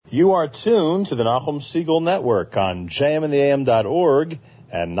You are tuned to the Nachum Segal Network on jmintheam.org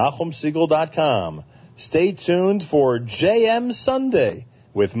and NachumSegal.com. Stay tuned for JM Sunday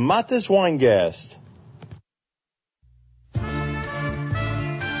with Matis Weingast.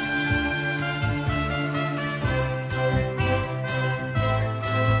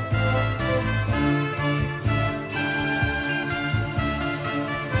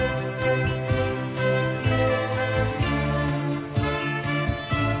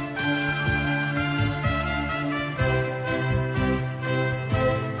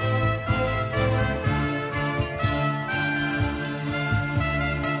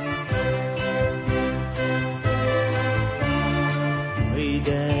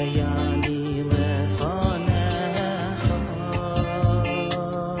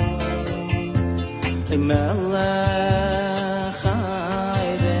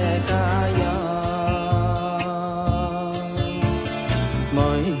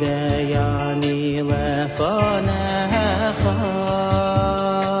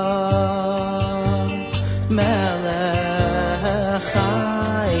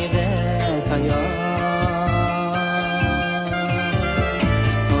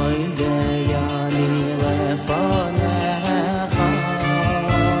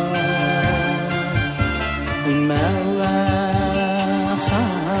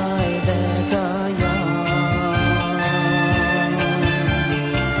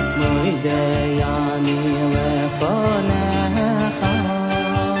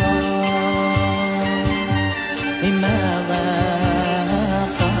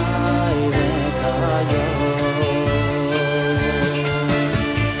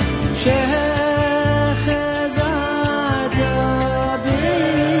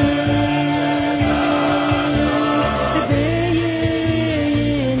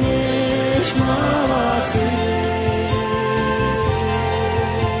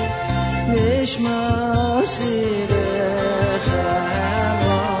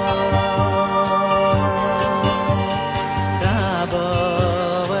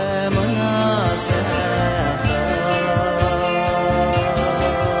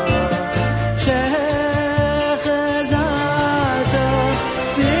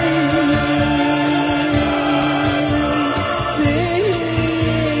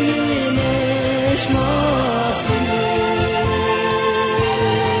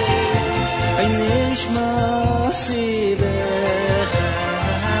 See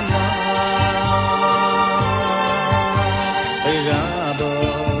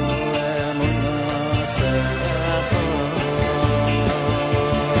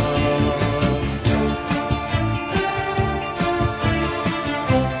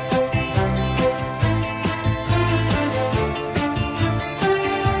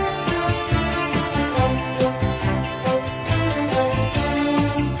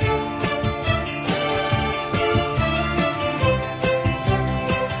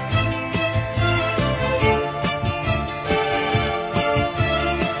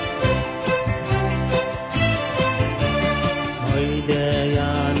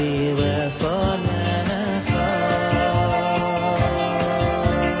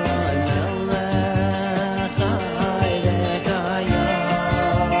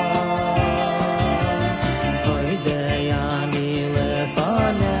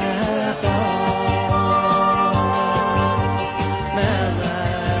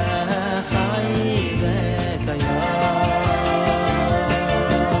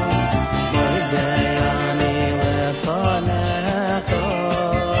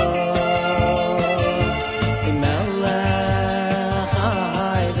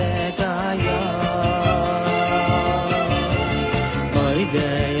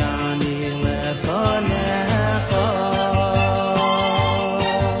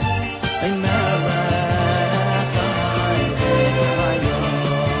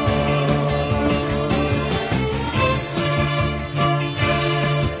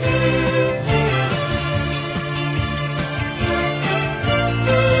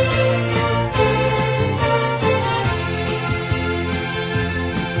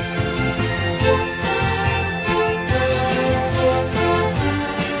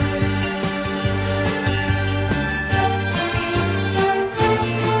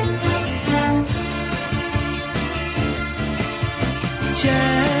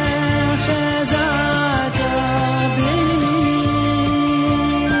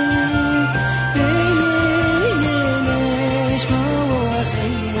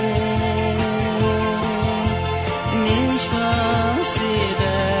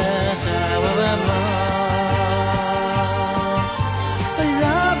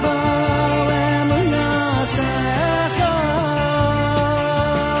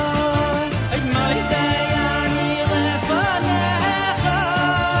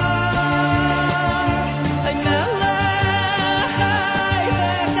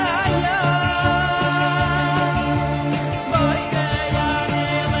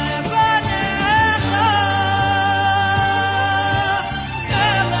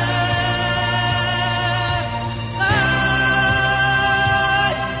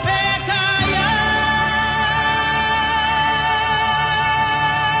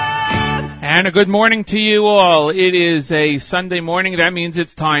And a good morning to you all. It is a Sunday morning. That means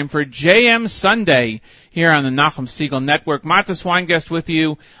it's time for JM Sunday here on the Nachum Segal Network. Matis Weingast with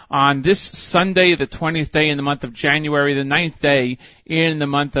you on this Sunday, the 20th day in the month of January, the 9th day in the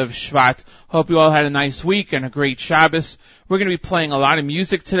month of Shvat. Hope you all had a nice week and a great Shabbos. We're going to be playing a lot of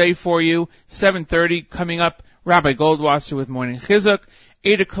music today for you. 7:30 coming up, Rabbi Goldwasser with Morning Chizuk.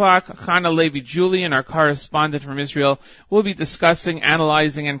 8 o'clock, Chana Levi Julian, our correspondent from Israel, will be discussing,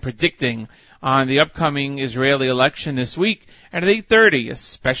 analyzing, and predicting on the upcoming Israeli election this week. And at 8:30, a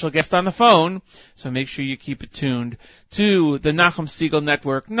special guest on the phone, so make sure you keep it tuned to the Nachum Segal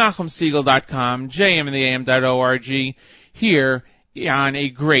Network, NachumSegal.com, jmandtheam.org, here on a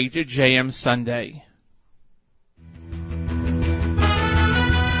great JM Sunday.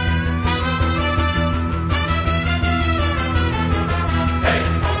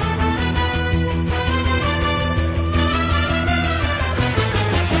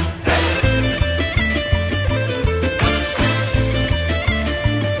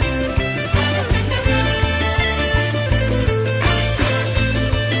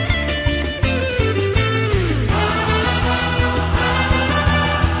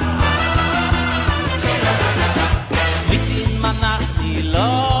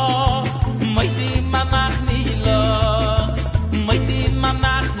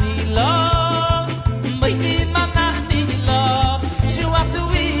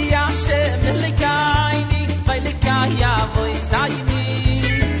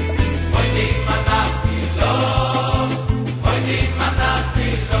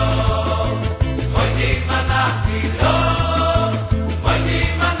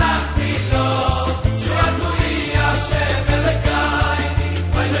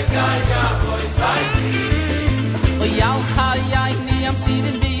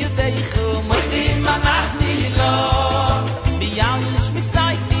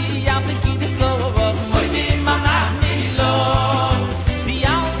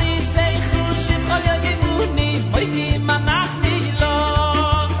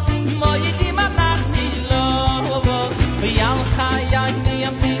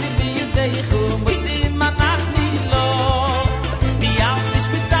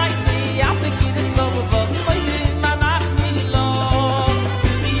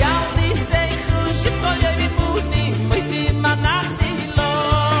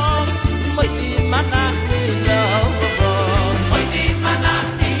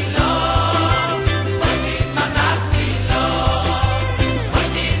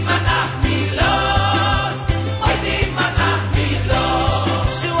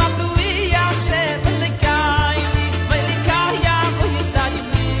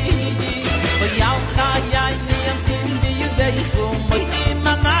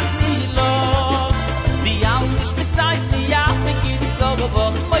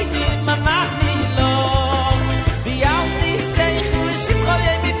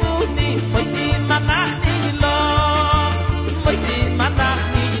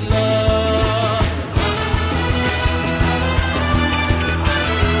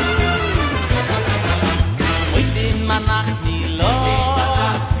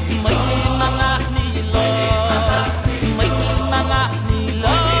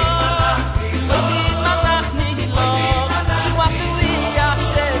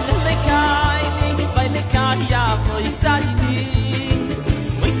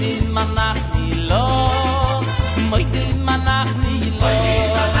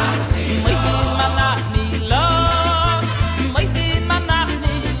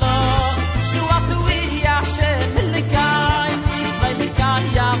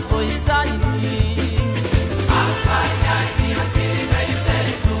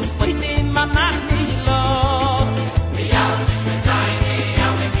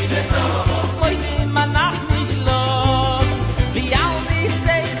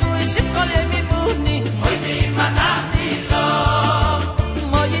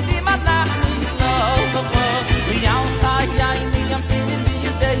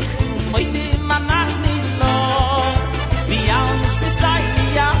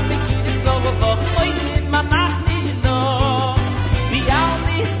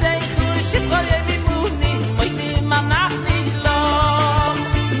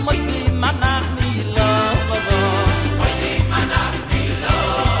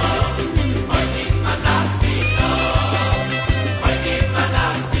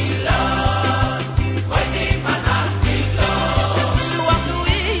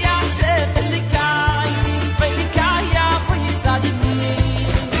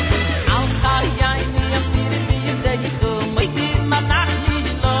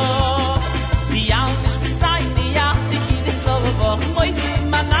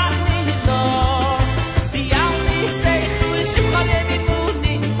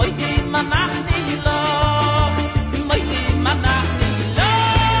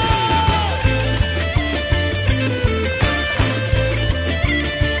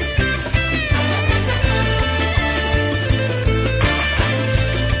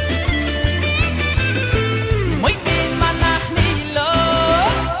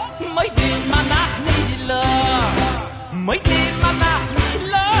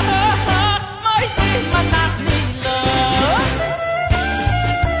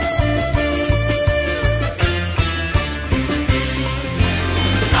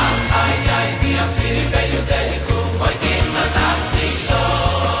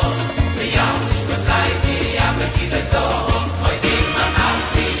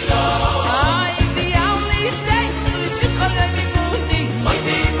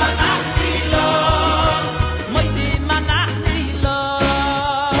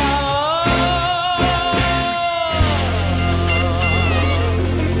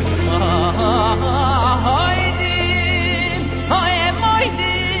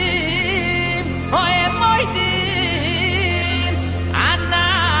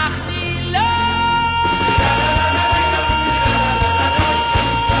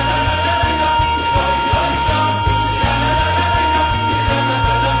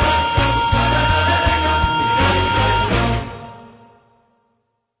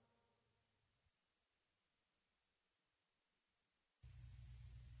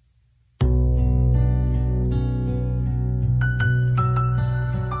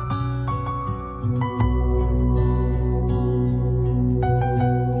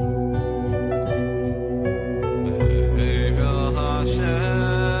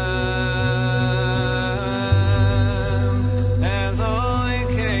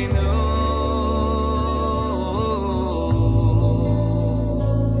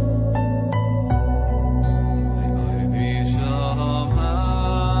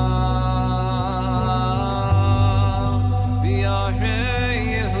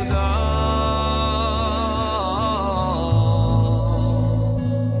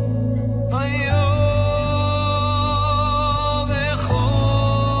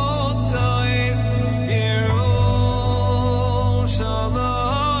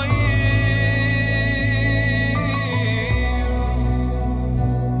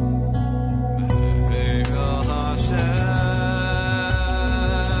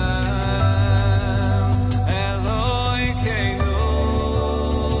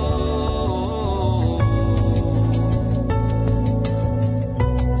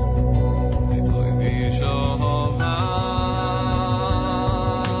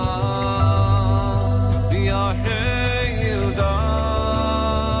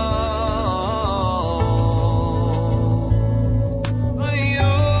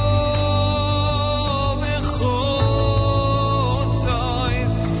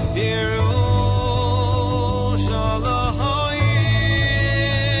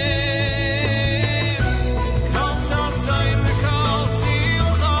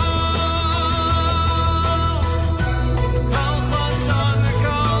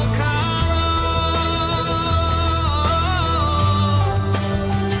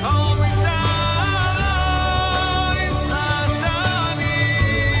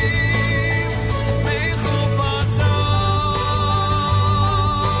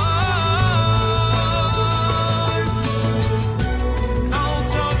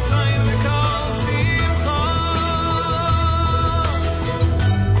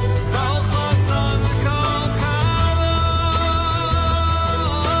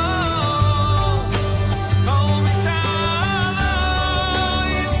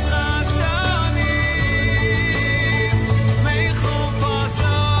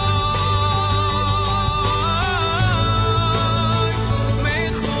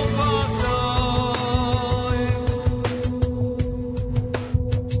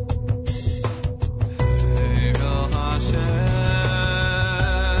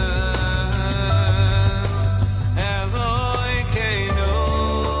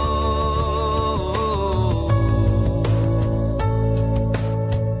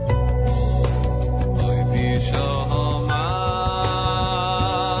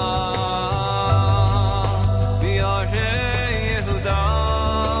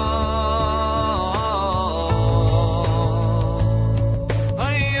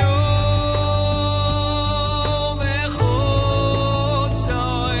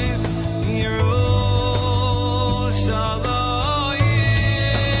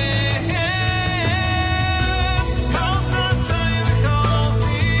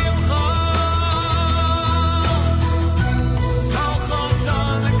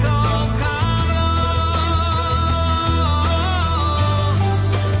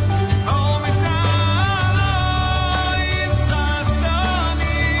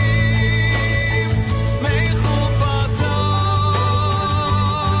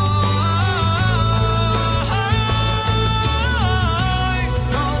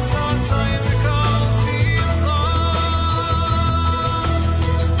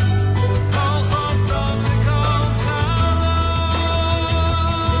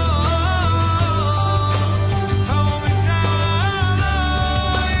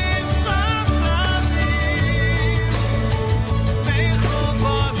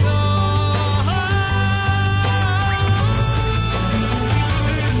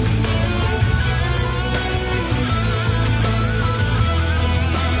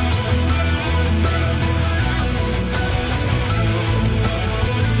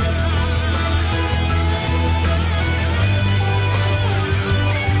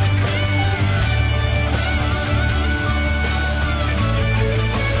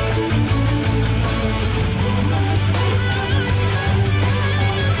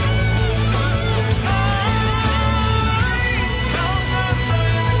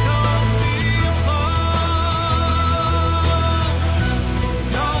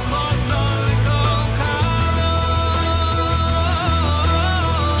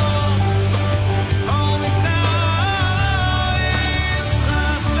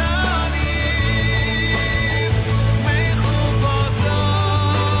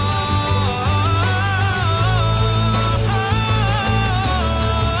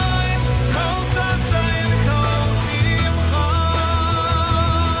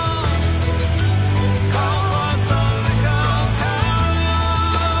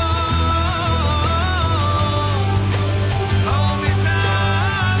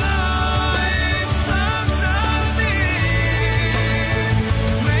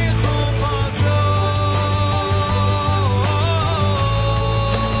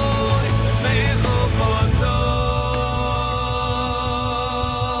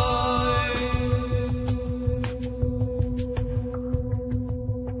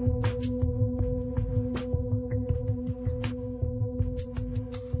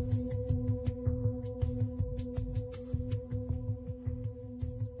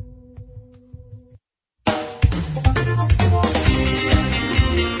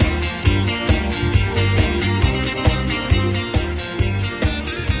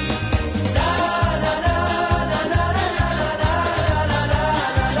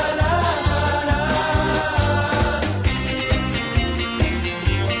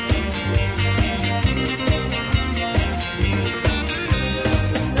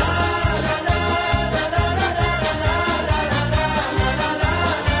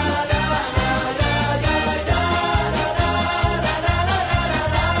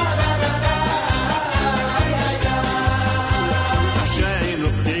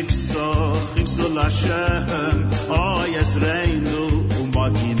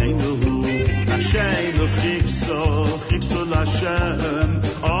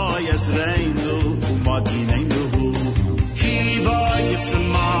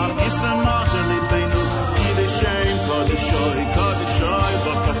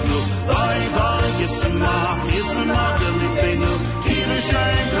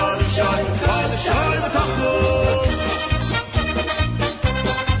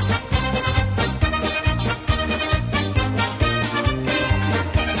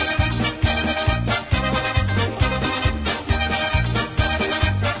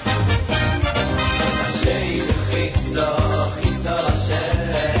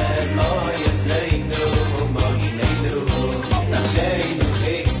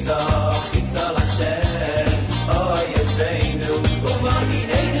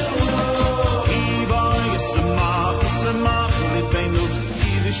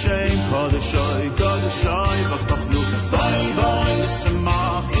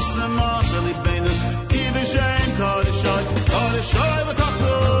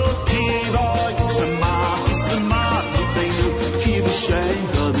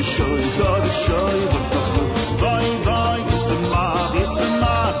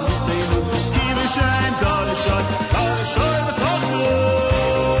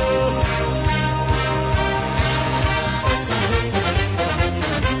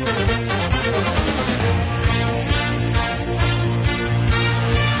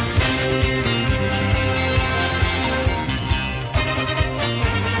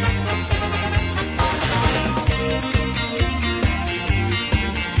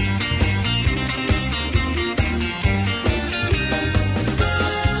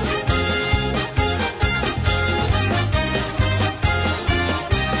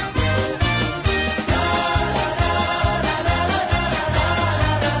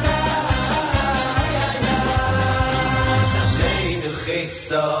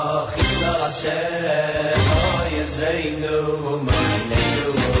 Hashemeinu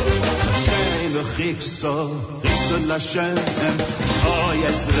U'Mayneinu Hashem Chikso Chikso L'Hashem Oh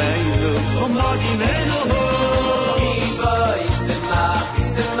Yisraelu U'Mayneinu Kiva Yisemach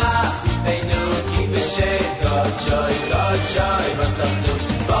Yisemach Einu Kiva Sheka Joy Joy V'Tachnu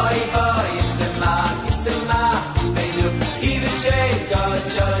Bye Bye Yisemach Yisemach Einu Kiva Sheka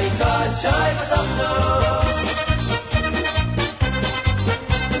Joy Joy V'Tachnu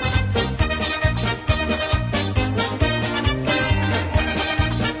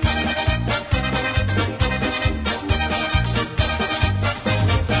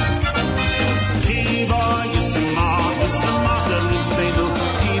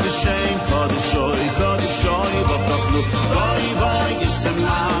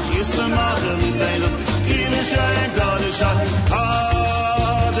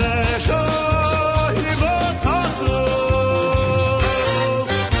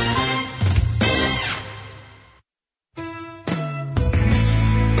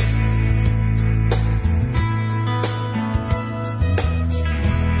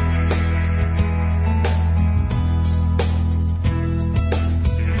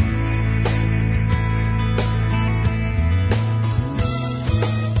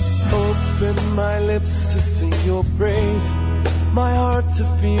To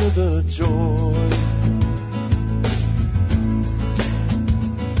feel the joy.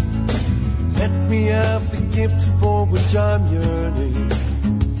 Let me have the gift for which I'm yearning.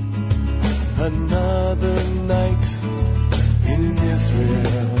 Another night in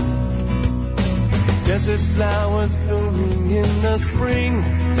Israel. Desert flowers blooming in the spring.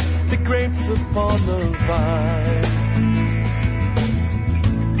 The grapes upon the vine.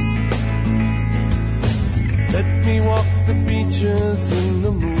 Let me walk the beaches in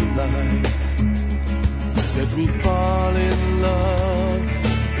the moonlight. Let me fall in love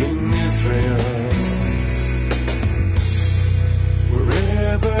in Israel.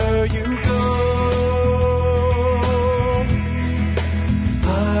 Wherever you go,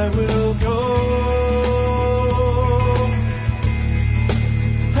 I will go.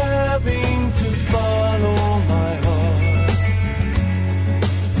 Having to follow my heart,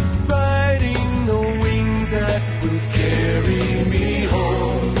 riding the wings that will carry me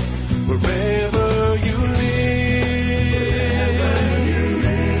home. Wherever you live,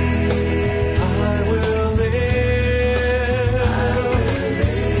 I will live.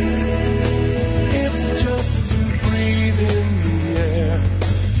 If just to breathe in the air,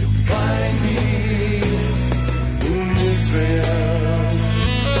 you'll find me in Israel.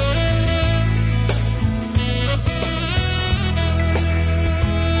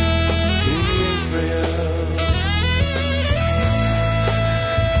 In Israel.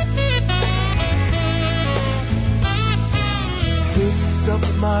 Lift up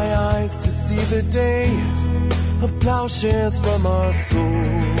my eyes to see the day of plowshares from our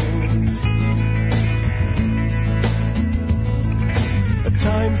souls. A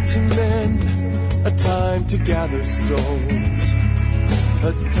time to mend, a time to gather stones,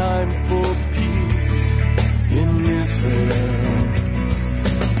 a time for peace in Israel.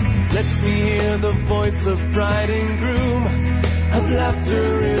 Let me hear the voice of bride and groom, of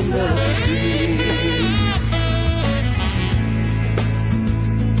laughter in the street.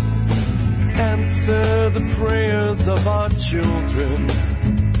 Answer the prayers of our children,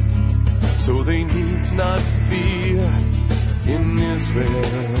 so they need not fear in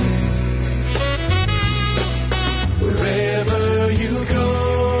Israel. Wherever you go,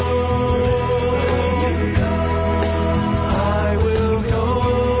 I will go.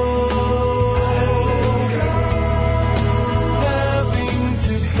 Having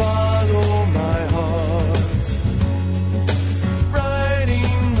to follow my heart,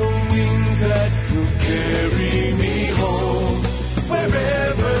 riding the wings that will carry me home.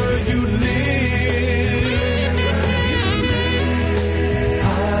 Wherever you live,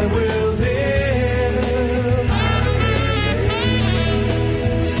 I will live.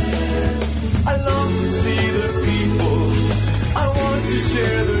 I long to see the people. I want to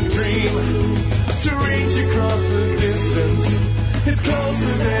share the dream, to reach across the distance. It's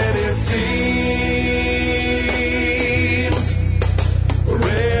closer than it seems.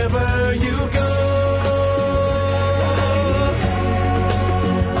 Wherever you go,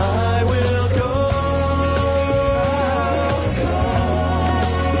 I will go.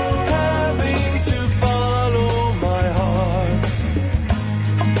 Having to follow my heart,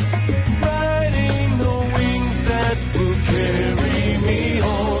 riding the wings that will carry me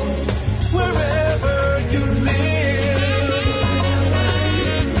home. Wherever you live,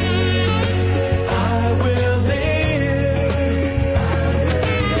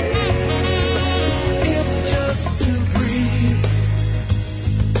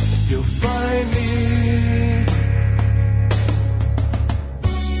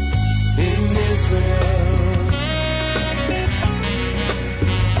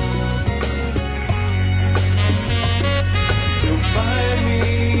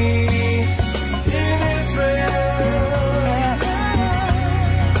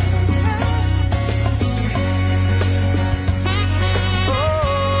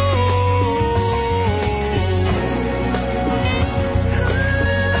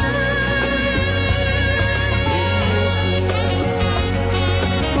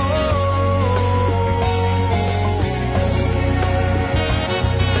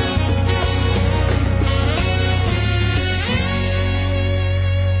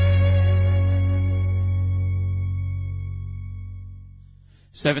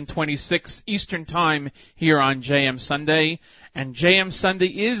 7:26 Eastern Time here on JM Sunday. And JM Sunday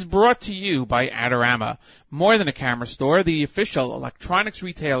is brought to you by Adorama, more than a camera store, the official electronics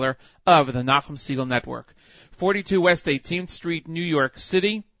retailer of the Nachum Segal Network. 42 West 18th Street, New York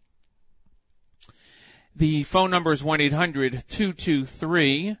City. The phone number is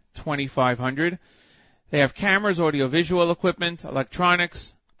 1-800-223-2500. They have cameras, audio-visual equipment,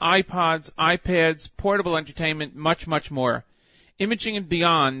 electronics, iPods, iPads, portable entertainment, much, much more. Imaging and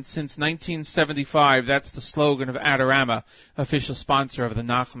beyond since 1975. That's the slogan of Adorama, official sponsor of the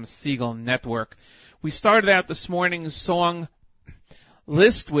Nachum Segal Network. We started out this morning's song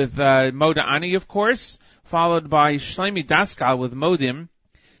list with Moda Ani, of course, followed by Shlomi Daskal with Modim.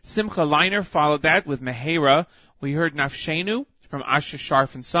 Simcha Leiner followed that with Mehera. We heard Nafshenu from Asher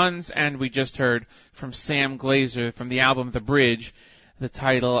Sharf and Sons, and we just heard from Sam Glazer from the album The Bridge, the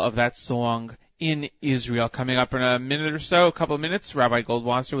title of that song, In Israel. Coming up in a minute or so, a couple of minutes, Rabbi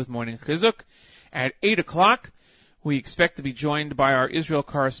Goldwasser with Morning Chizuk. At 8 o'clock, we expect to be joined by our Israel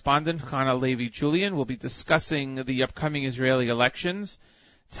correspondent, Chana Levi-Julian. We'll be discussing the upcoming Israeli elections.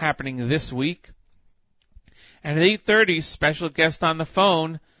 It's happening this week. And at 8:30, special guest on the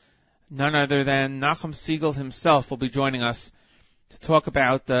phone, none other than Nachum Segal himself will be joining us to talk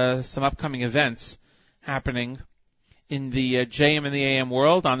about some upcoming events happening in the JM and the AM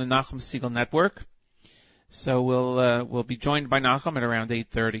world on the Nachum Segal Network. So we'll be joined by Nachum at around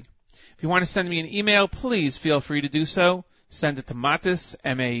 8:30. If you want to send me an email, please feel free to do so. Send it to Mattis,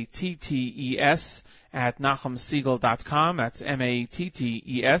 M-A-T-T-E-S, at NachumSegal.com. That's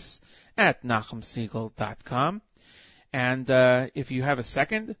M-A-T-T-E-S, at NachumSegal.com. And if you have a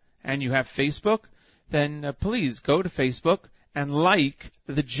second and you have Facebook, then please go to Facebook and like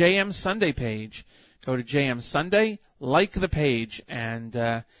the JM Sunday page. Go to JM Sunday, like the page, and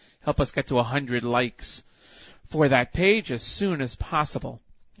help us get to 100 likes for that page as soon as possible.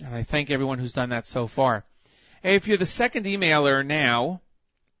 And I thank everyone who's done that so far. Hey, if you're the second emailer now,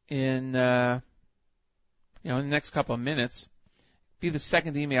 in the next couple of minutes, be the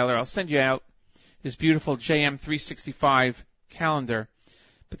second emailer. I'll send you out this beautiful JM 365 calendar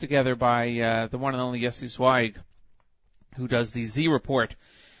put together by the one and only Yossi Zweig, who does the Z Report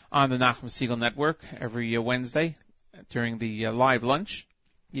on the Nachum Segal Network every Wednesday during the live lunch.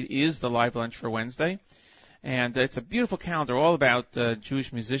 It is the live lunch for Wednesday. And it's a beautiful calendar all about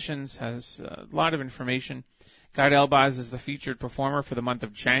Jewish musicians, has a lot of information. Gad Elbaz is the featured performer for the month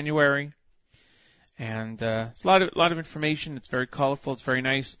of January. And it's a lot of information. It's very colorful. It's very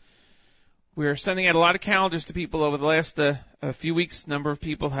nice. We're sending out a lot of calendars to people over the last a few weeks. A number of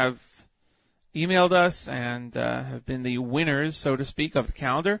people have emailed us and have been the winners, so to speak, of the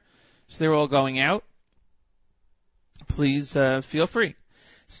calendar. So they're all going out. Please feel free.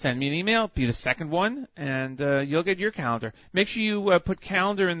 Send me an email, be the second one, and you'll get your calendar. Make sure you put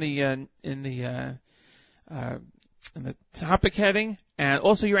calendar in the topic heading, and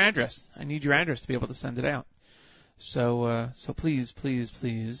also your address. I need your address to be able to send it out. So please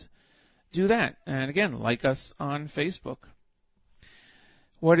do that. And again, like us on Facebook.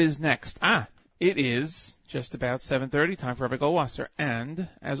 What is next? It is just about 7:30, time for Rabbi Goldwasser. And,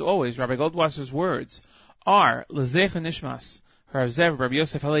 as always, Rabbi Goldwasser's words are L'zecha Nishmas, Rav Zev, Rabbi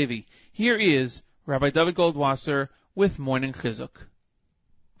Yosef Halevi. Here is Rabbi David Goldwasser with Morning Chizuk.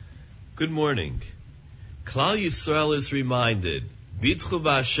 Good morning. Klal Yisrael is reminded, Bitchu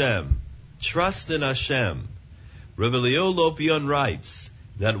b'Hashem, trust in Hashem. Rabbi Leo Lopion writes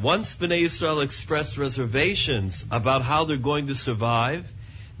that once Bnei Yisrael express reservations about how they're going to survive,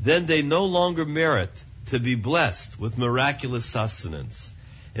 then they no longer merit to be blessed with miraculous sustenance.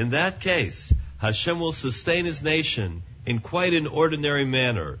 In that case, Hashem will sustain His nation in quite an ordinary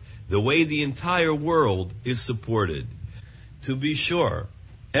manner, the way the entire world is supported. To be sure,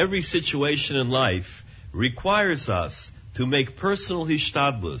 every situation in life requires us to make personal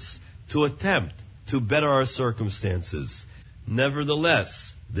hishtadlus, to attempt to better our circumstances.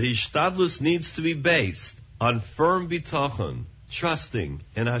 Nevertheless, the hishtadlus needs to be based on firm bitachon, trusting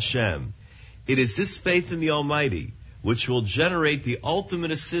in Hashem. It is this faith in the Almighty which will generate the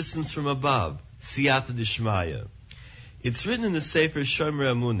ultimate assistance from above, siyata d'shmaya. It's written in the Sefer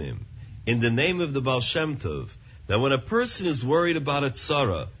Shomer Amunim, in the name of the Baal Shem Tov, that when a person is worried about a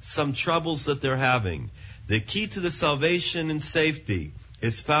tzara, some troubles that they're having, the key to the salvation and safety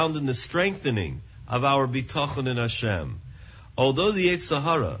is found in the strengthening of our bitachon in Hashem. Although the Yetzer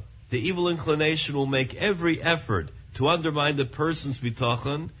Hara, the evil inclination, will make every effort to undermine the person's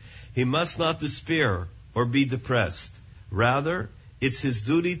bitachon, he must not despair or be depressed. Rather, it's his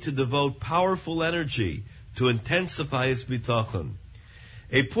duty to devote powerful energy to intensify his bitachon.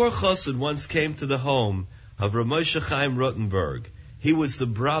 A poor chassid once came to the home of Rav Moshe Chaim Rotenberg. He was the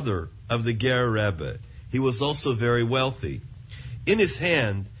brother of the Ger Rebbe. He was also very wealthy. In his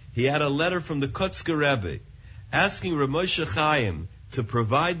hand, he had a letter from the Kotzker Rebbe asking Rav Moshe Chaim to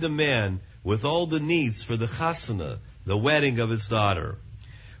provide the man with all the needs for the chasana, the wedding of his daughter.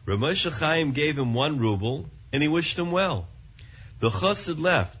 Rav Moshe Chaim gave him 1 ruble, and he wished him well. The chassid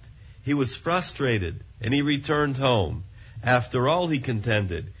left. He was frustrated, and he returned home. After all, he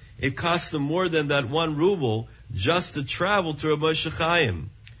contended, it cost him more than that 1 ruble just to travel to Rav Moshe Chaim.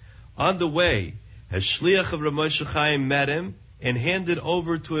 On the way, a shliach of Rav Moshe Chaim met him and handed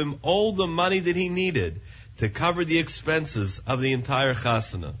over to him all the money that he needed to cover the expenses of the entire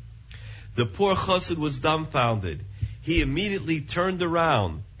chasana. The poor chassid was dumbfounded. He immediately turned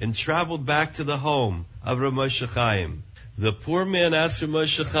around and traveled back to the home of Rav Moshe Chaim. The poor man asked Rav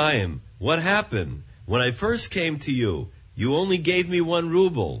Moshe Chaim, "What happened? When I first came to you, you only gave me 1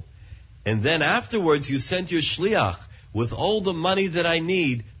 ruble. And then afterwards you sent your shliach with all the money that I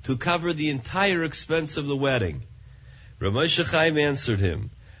need to cover the entire expense of the wedding." Rav Moshe Chaim answered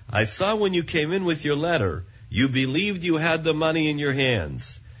him, "I saw when you came in with your letter, you believed you had the money in your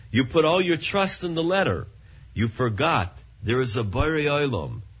hands. You put all your trust in the letter. You forgot there is a Borei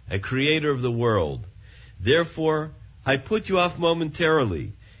Olam, a creator of the world. Therefore, I put you off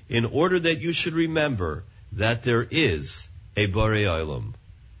momentarily in order that you should remember that there is a Borei Olam."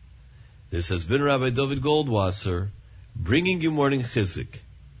 This has been Rabbi David Goldwasser bringing you Morning Chizuk.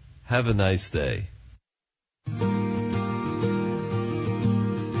 Have a nice day.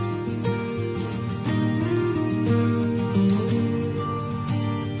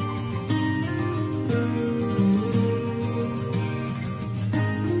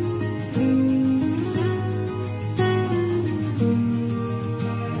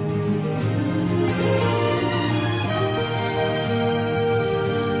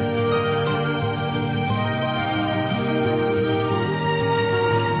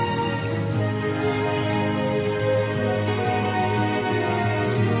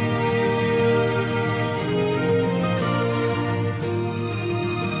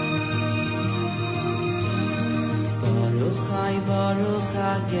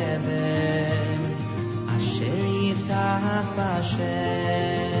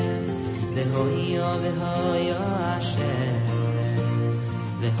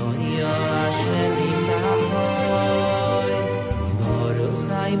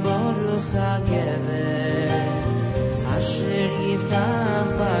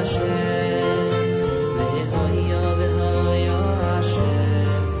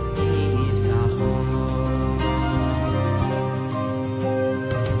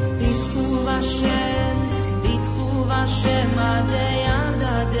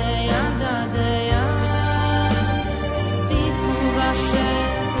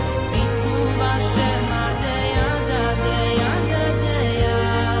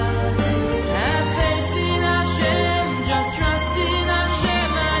 Just trust in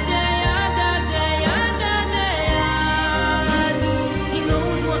Hashem,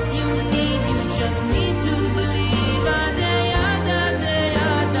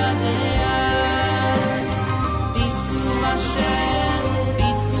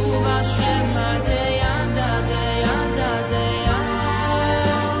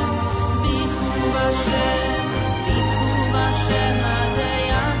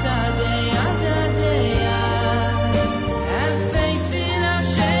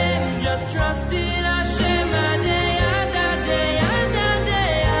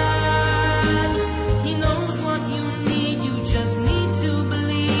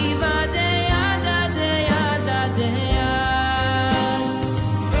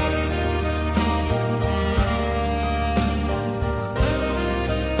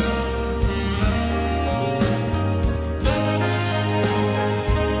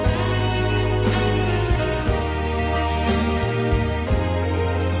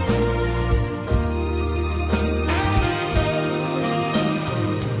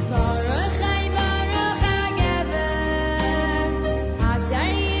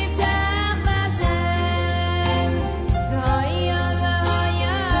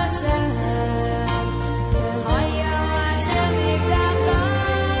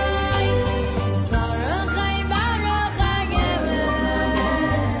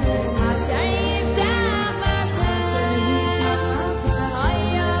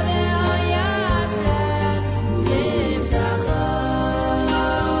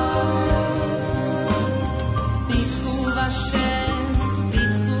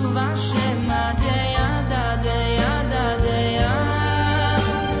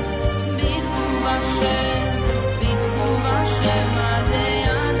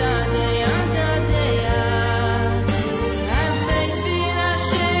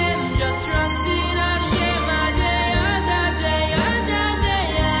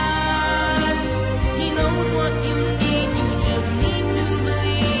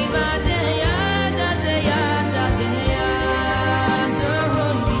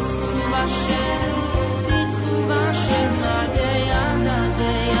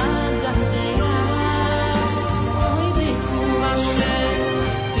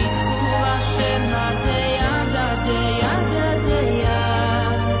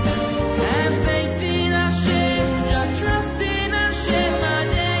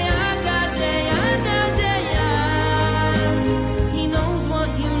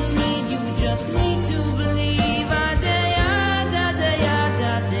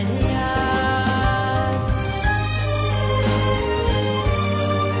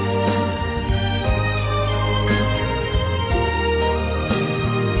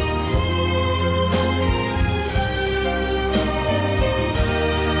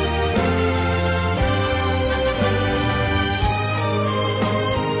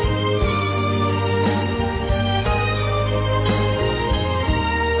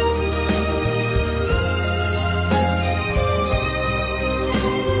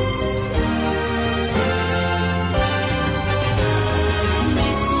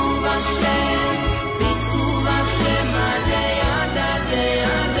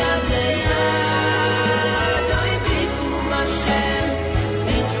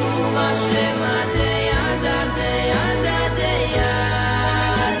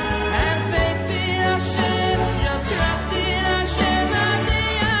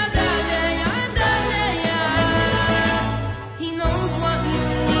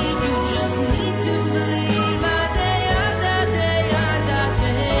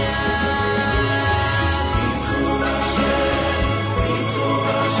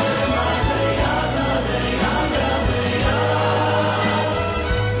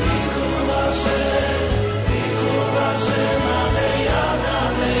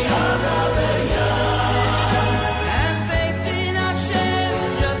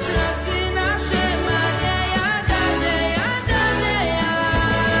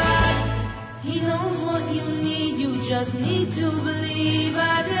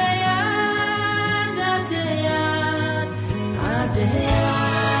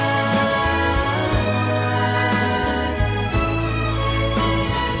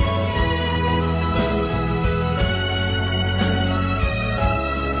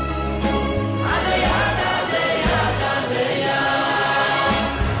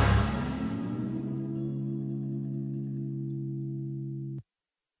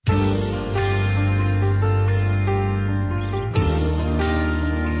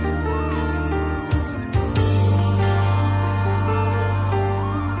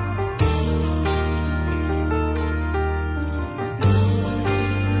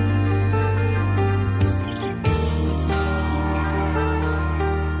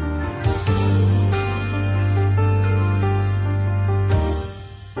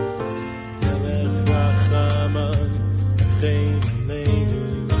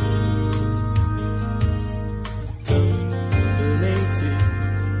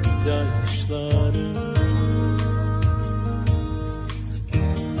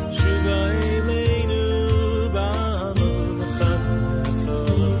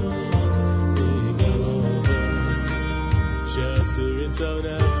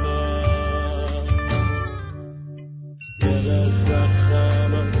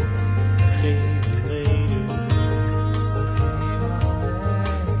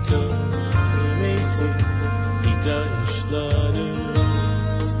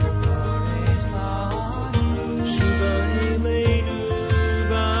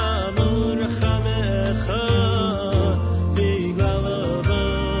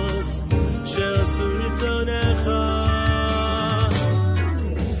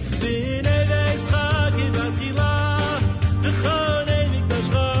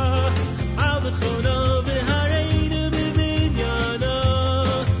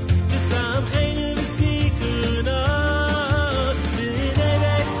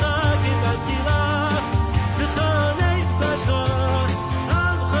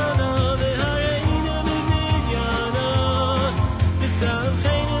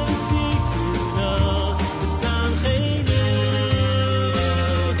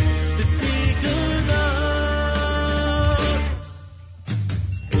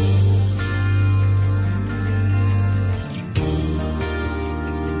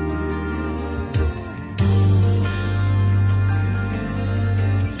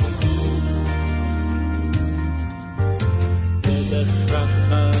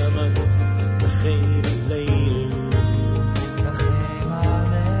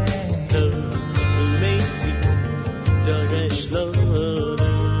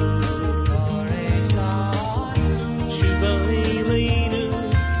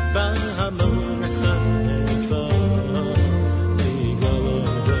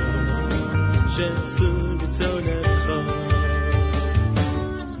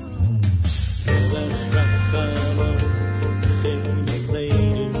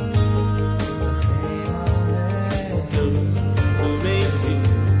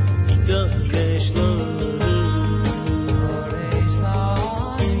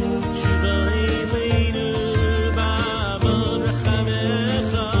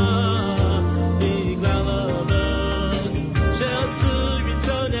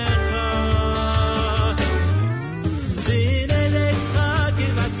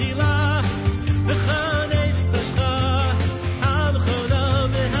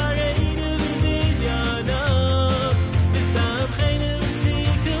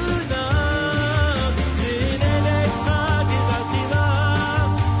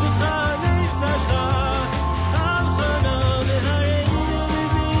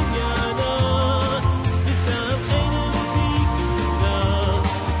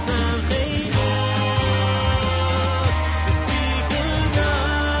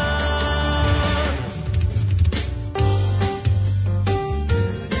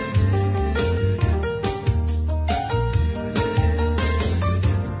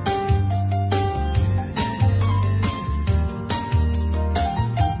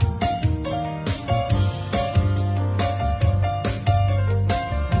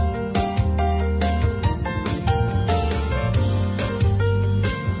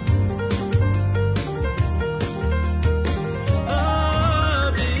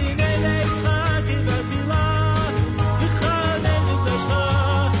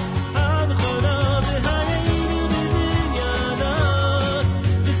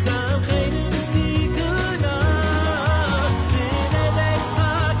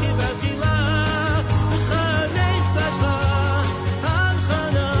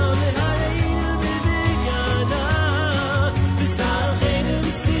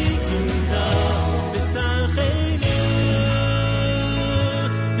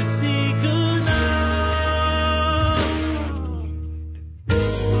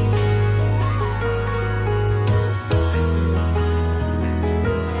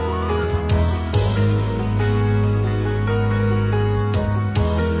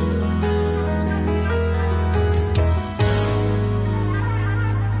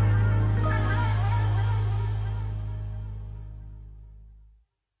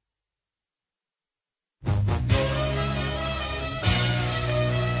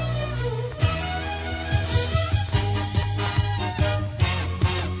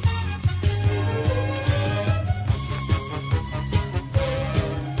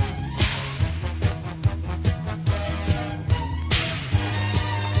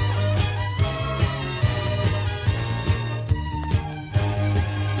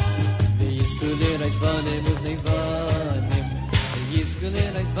 Yiskulei Reisvanim Uvneivanim Yiskulei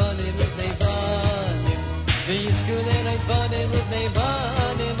Reisvanim Uvneivanim Yiskulei Reisvanim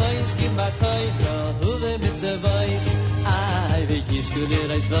Uvneivanim Aiskim Batayra Uve Mitzvahis Ay Yiskulei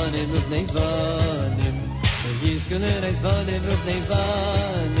Reisvanim Uvneivanim Yiskulei Reisvanim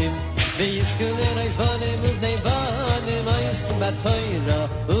Uvneivanim Yiskulei Reisvanim Uvneivanim Aiskim Batayra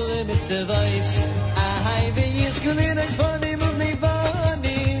Uve Mitzvahis Ay Yiskulei Reisvanim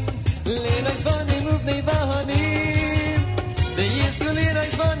Uvneivanim Lenaisvanim Uvneivanim Yiskulei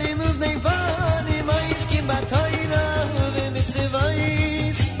Reisvanim Uvneivanim Aiskim Batayra Uve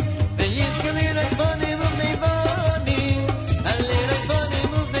Mitzvahis Yiskulei Reisvanim Uvneivanim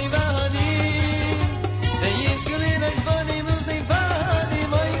Lenaisvanim Uvneivanim Yiskulei Reisvanim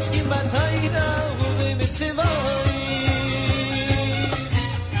Uvneivanim Aiskim Batayra Uve Mitzvahis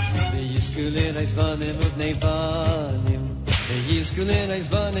Yiskulei Reisvanim Uvneivanim Yiskulei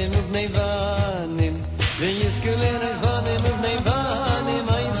Reisvanim Uvneivanim Yiskulei Reisvanim Uvneivanim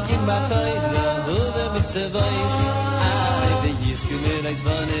Aiskim Batayra Uve Mitzvahis Yiskulei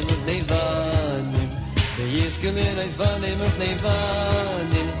Reisvanim Uvneivanim Yiskulei Reisvanim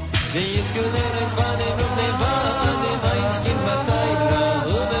Uvneivanim Yiskulei Reisvanim Uvneivanim Aiskim Batayra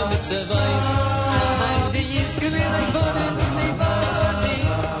Uve Mitzvahis Yiskulei Reisvanim Uvneivanim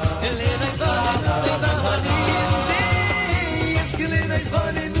Yiskulei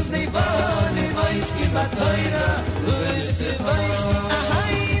Reisvanim Uvneivanim Aiskim Batayra Uve Mitzvahis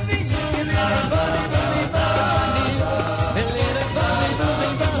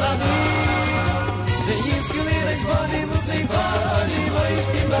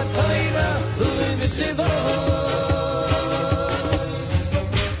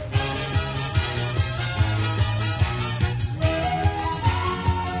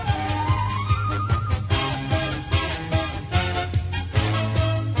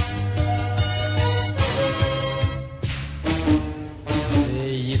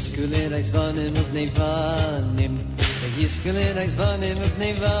Yiskulei Reisvanim Uvneivanim Yiskulei Reisvanim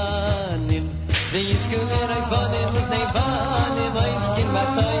Uvneivanim Yiskulei Reisvanim Uvneivanim Aiskim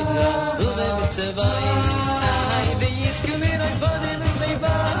Batayra Uve Mitzvahis Yiskulei Reisvanim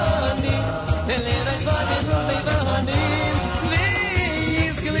Uvneivanim Lenaisvanim Uvneivanim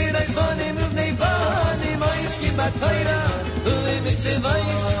Yiskulei Reisvanim Uvneivanim Aiskim Batayra Uve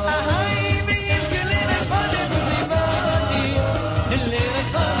Mitzvahis Yiskulei Reisvanim Uvneivanim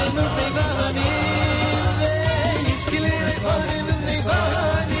Lenaisvanim Uvneivanim Yiskulei Reisvanim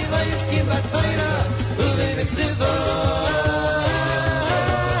Uvneivanim Aiskim Batayra Uve Mitzvahis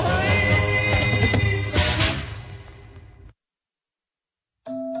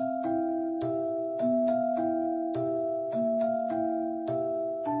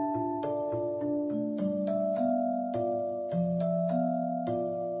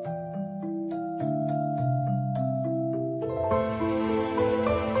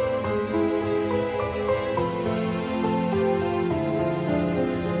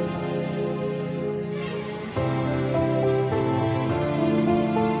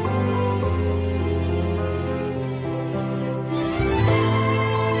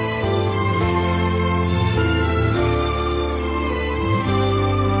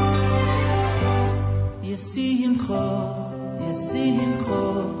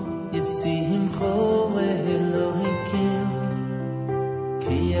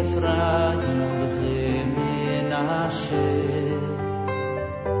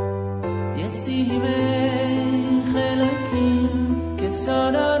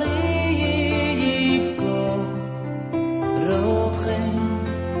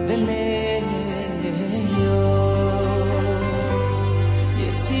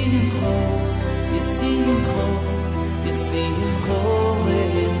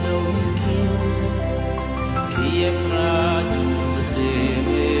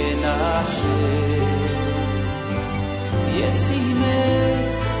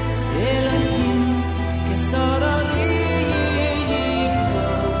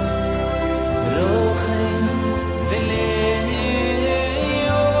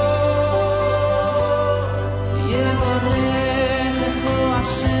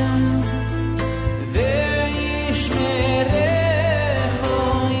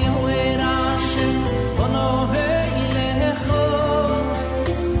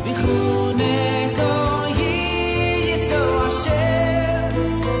Hashem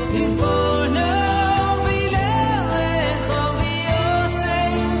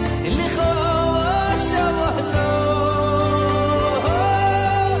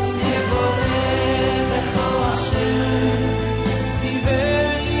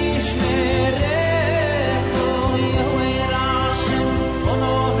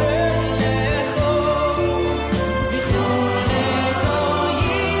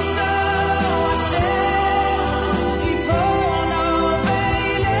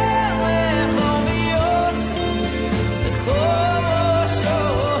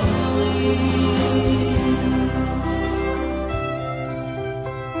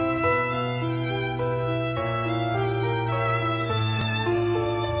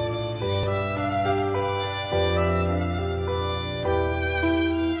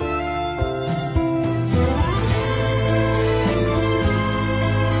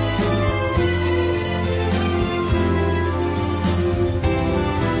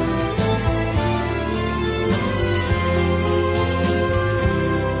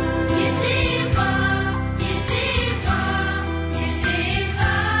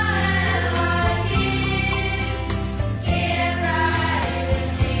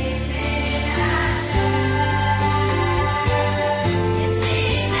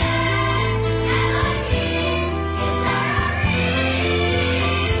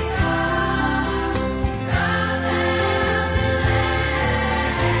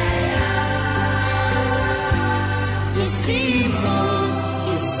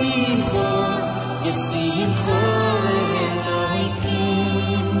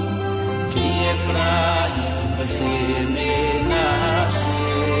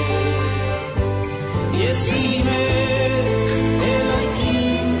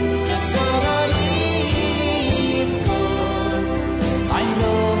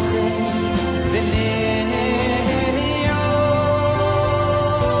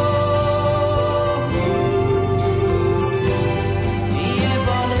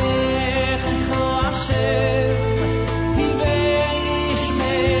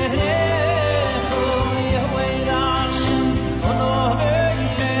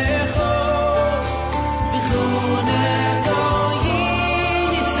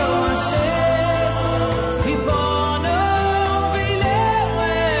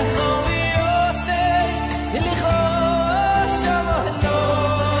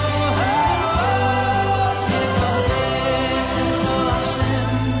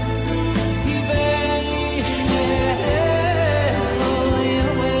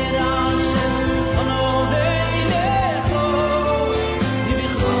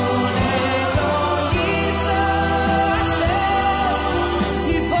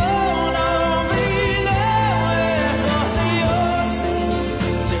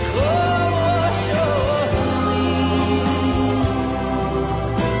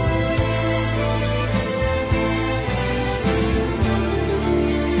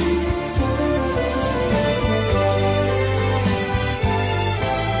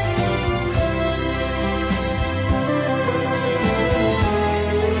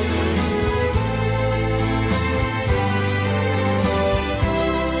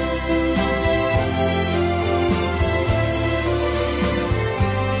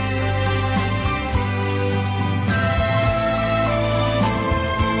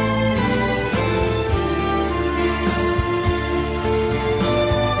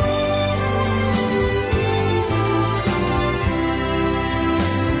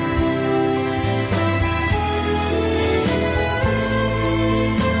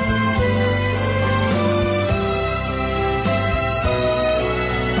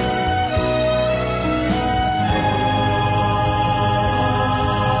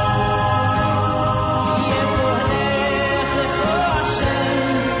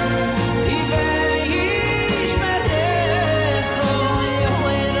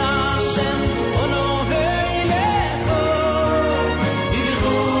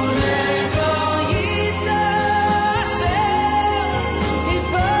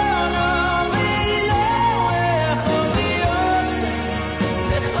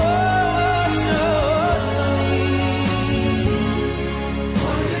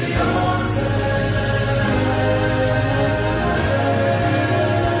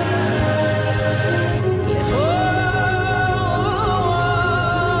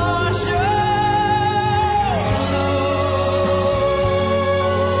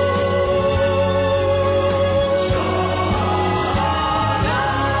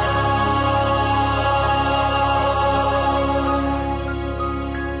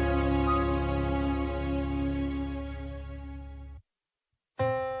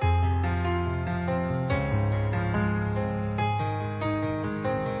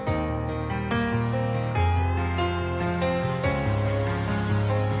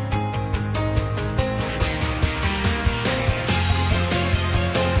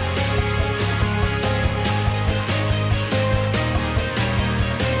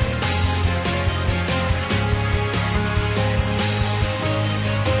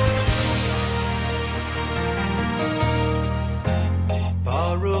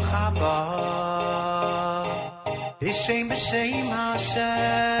B'Shem B'Shem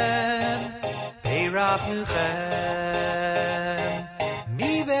Hashem Beirachnuchem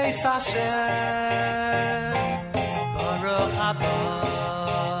Mi Beis Hashem Baruch Haba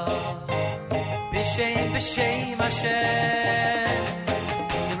B'Shem B'Shem Hashem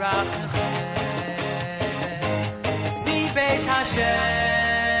Beirachnuchem Mi Beis Hashem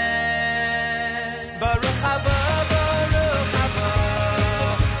Baruch Haba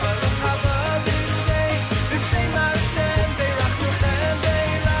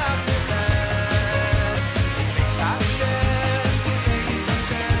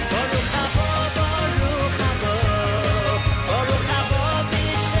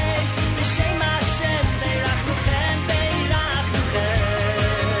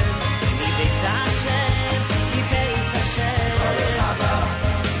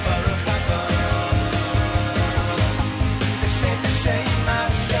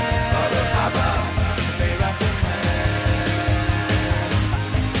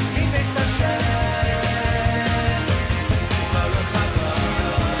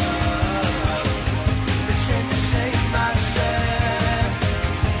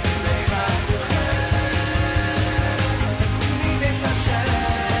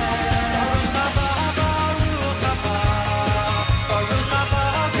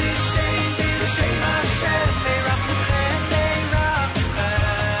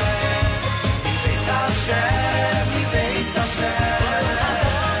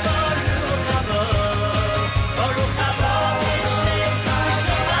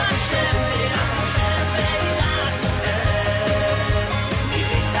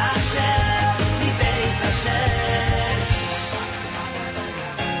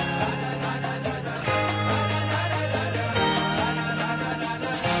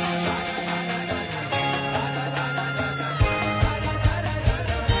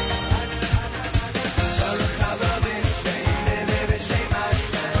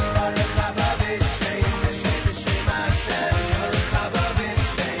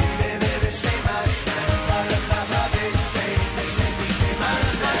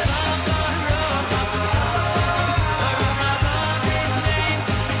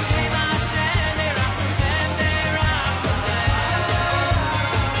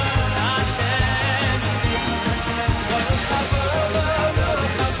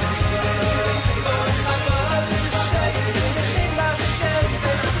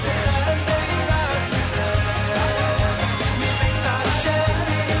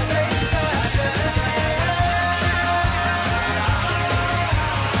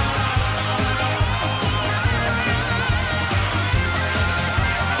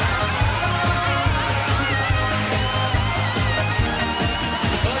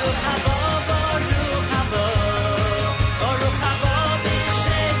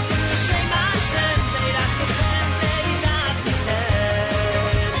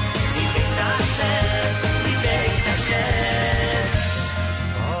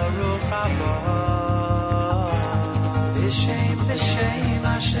haba. B'shem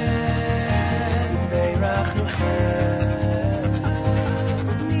Hashem beirachnuchem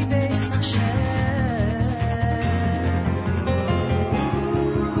mibeis Hashem.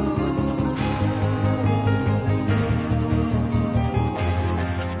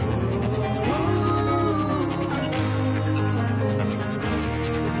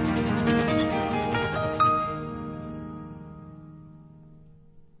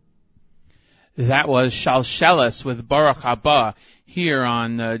 That was Shalshelis with Baruch Haba here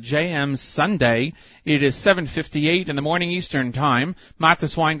on JM Sunday. It is 7:58 in the morning Eastern Time.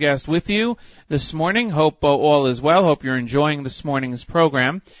 Matis Weingast with you this morning. Hope all is well. Hope you're enjoying this morning's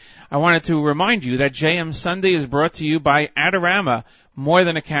program. I wanted to remind you that JM Sunday is brought to you by Adorama, More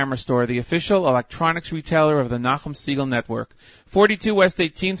Than a Camera Store, the official electronics retailer of the Nachum Segal Network. 42 West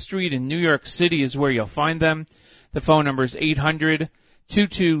 18th Street in New York City is where you'll find them. The phone number is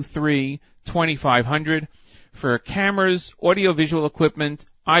 800-223-2500 for cameras, audio-visual equipment,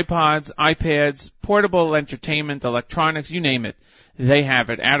 iPods, iPads, portable entertainment, electronics, you name it. They have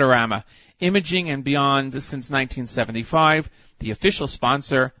it. Adorama. Imaging and Beyond since 1975, the official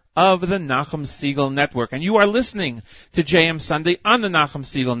sponsor of the Nachum Segal Network. And you are listening to JM Sunday on the Nachum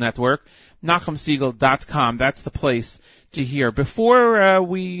Segal Network, NachumSegal.com. That's the place to hear. Before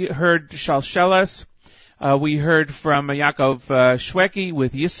we heard Shalshelis, we heard from Yaakov Shweki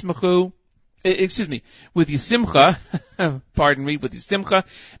with Yismachu, with Yisimcha, pardon me, with Yisimcha.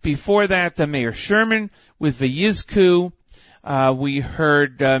 Before that, Meir Sherman with V'yizku. We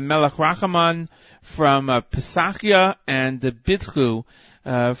heard Melech Rachaman from Pesachia and the Bitchu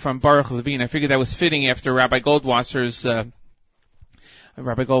from Baruch Levine. I figured that was fitting after Rabbi Goldwasser's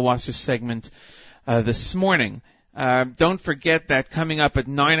segment this morning. Don't forget that coming up at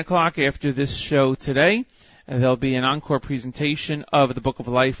 9 o'clock after this show today, there'll be an encore presentation of the Book of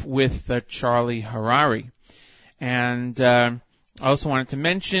Life with Charlie Harari. And I also wanted to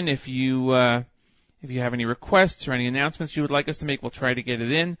mention, if you have any requests or any announcements you would like us to make, we'll try to get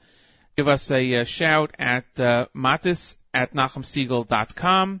it in. Give us a shout at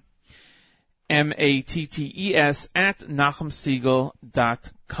mattes@nachumsegal.com,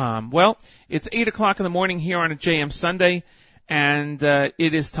 MATTES@nachumsegal.com. Well, it's 8 o'clock in the morning here on a JM Sunday, and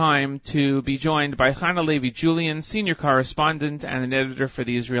it is time to be joined by Chana Levi-Julian, senior correspondent and an editor for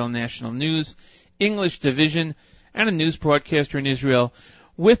the Israel National News, English Division, and a news broadcaster in Israel,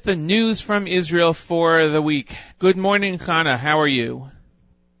 with the news from Israel for the week. Good morning, Chana. How are you?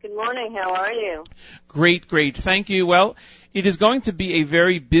 Good morning. How are you? Great, great. Thank you. Well, it is going to be a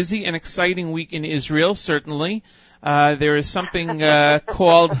very busy and exciting week in Israel, certainly. There is something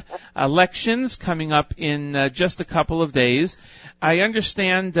called elections coming up in just a couple of days. I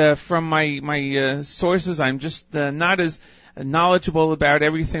understand from my sources, I'm just not as knowledgeable about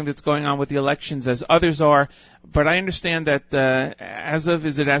everything that's going on with the elections as others are, but I understand that as of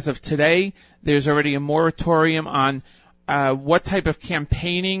today, there's already a moratorium on what type of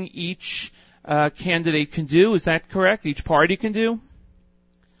campaigning each candidate can do. Is that correct? Each party can do?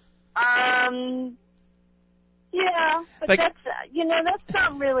 Yeah, but that's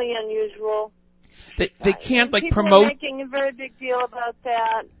not really unusual. They can't people promote. Are making a very big deal about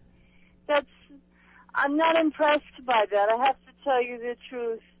that. I'm not impressed by that. I have to tell you the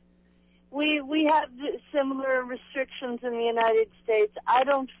truth. We have similar restrictions in the United States. I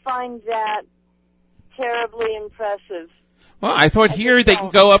don't find that terribly impressive. Well, I thought here they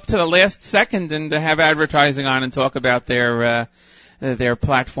can go up to the last second and have advertising on and talk about their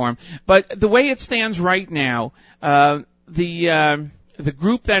platform. But the way it stands right now, the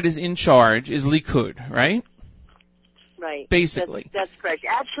group that is in charge is Likud, right? Right. Basically. That's correct.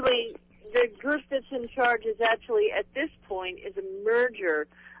 Actually, the group that's in charge is actually, at this point, is a merger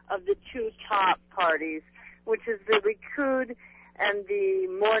of the two top parties, which is the Likud and the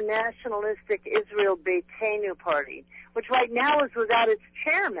more nationalistic Israel Beitenu party, which right now is without its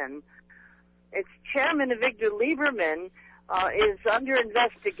chairman. Its chairman, Avigdor Lieberman, is under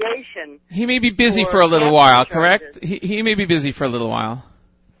investigation. He may be busy for a little while, correct? He may be busy for a little while.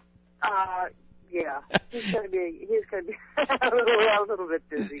 Yeah. He's going to be a little bit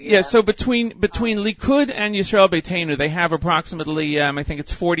busy. Yeah, so between Likud and Yisrael Beitenu, they have approximately, I think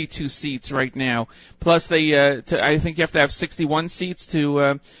it's 42 seats right now. Plus I think you have to have 61 seats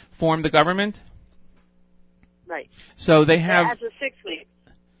to form the government. Right. So they have... After 6 weeks.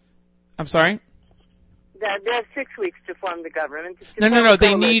 I'm sorry? They have 6 weeks to form the government. No.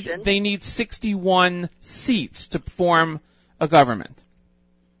 They need 61 seats to form a government.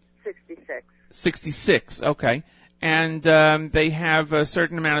 66, okay. And they have a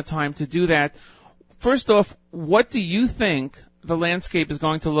certain amount of time to do that. First off, what do you think the landscape is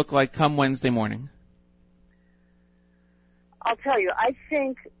going to look like come Wednesday morning? I'll tell you, I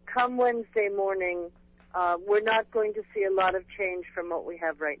think come Wednesday morning, we're not going to see a lot of change from what we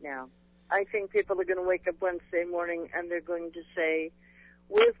have right now. I think people are going to wake up Wednesday morning and they're going to say,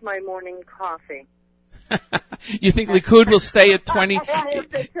 "Where's my morning coffee?" You think Likud will stay at 20? I have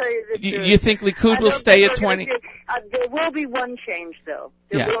to tell you the truth. You think Likud will stay at 20? There will be one change, though.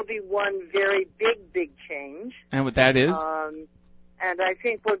 There will be one very big change. And what that is? And I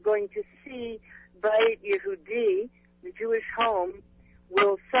think we're going to see Bayit Yehudi, the Jewish home,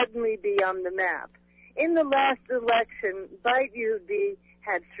 will suddenly be on the map. In the last election, Bayit Yehudi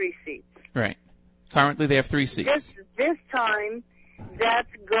had 3 seats. Right. Currently they have 3 seats. This time,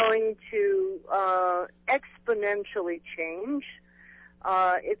 that's going to exponentially change.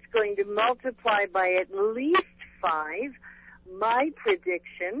 It's going to multiply by at least 5. My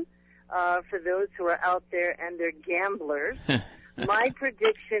prediction, for those who are out there and they're gamblers, my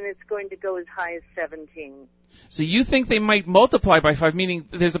prediction is going to go as high as 17. So you think they might multiply by 5, meaning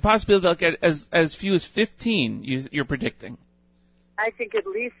there's a possibility they'll get as few as 15, you're predicting? I think at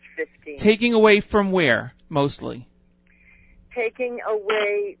least 15. Taking away from where, mostly? Taking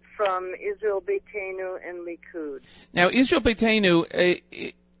away from Israel Beitenu and Likud. Now, Israel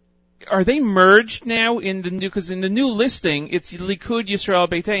Beitenu, are they merged now in the new, because in the new listing, it's Likud Yisrael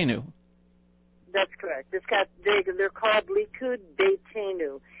Beitenu. That's correct. They're called Likud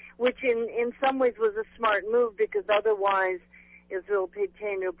Beitenu, which in some ways was a smart move because otherwise Israel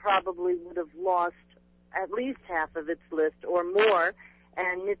Beitenu probably would have lost at least half of its list or more,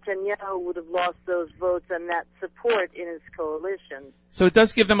 and Netanyahu would have lost those votes and that support in his coalition. So it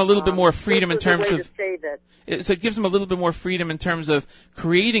does give them a little bit more freedom in terms of... So it gives them a little bit more freedom in terms of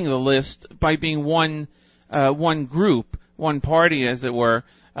creating the list by being one group, one party, as it were.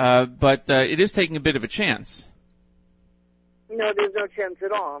 But it is taking a bit of a chance. No, there's no chance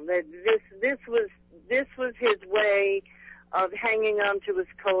at all. This was his way of hanging on to his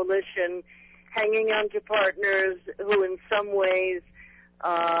coalition, hanging on to partners who in some ways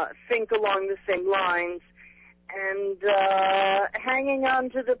think along the same lines, and hanging on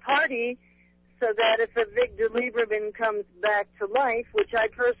to the party so that if Avigdor Lieberman comes back to life, which I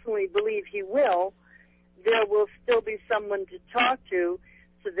personally believe he will, there will still be someone to talk to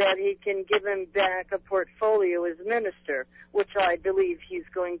so that he can give him back a portfolio as minister, which I believe he's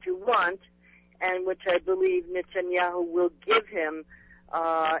going to want, and which I believe Netanyahu will give him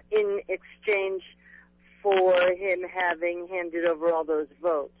in exchange for him having handed over all those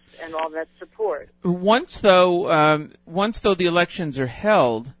votes and all that support. Once though the elections are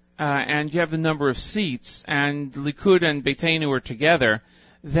held and you have the number of seats and Likud and Beitenu are together,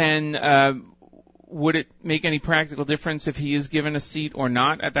 then would it make any practical difference if he is given a seat or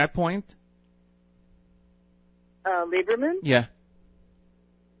not at that point? Lieberman? Yeah.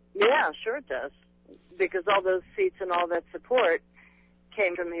 Yeah, sure it does. Because all those seats and all that support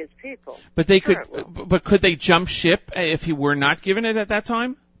came from his people. But could they jump ship if he were not given it at that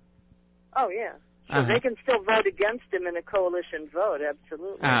time? Oh yeah. So they can still vote against him in a coalition vote,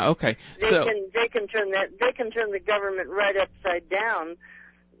 absolutely. Okay. They can turn the government right upside down,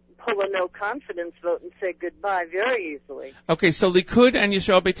 pull a no confidence vote and say goodbye very easily. Okay, so Likud and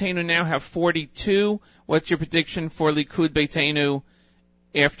Yisrael Beitenu now have 42. What's your prediction for Likud Beitenu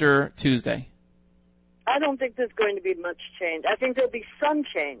after Tuesday? I don't think there's going to be much change. I think there'll be some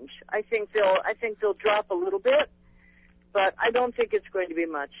change. I think they'll drop a little bit, but I don't think it's going to be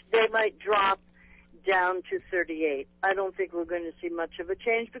much. They might drop down to 38. I don't think we're going to see much of a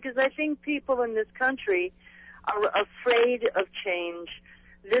change because I think people in this country are afraid of change.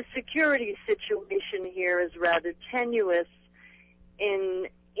 The security situation here is rather tenuous in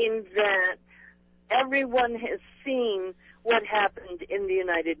that everyone has seen what happened in the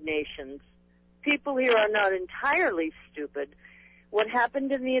United Nations. People here are not entirely stupid. What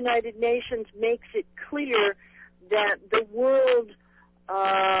happened in the United Nations makes it clear that the world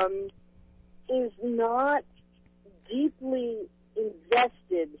is not deeply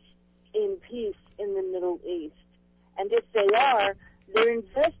invested in peace in the Middle East. And if they are, they're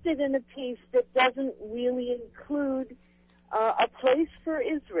invested in a peace that doesn't really include a place for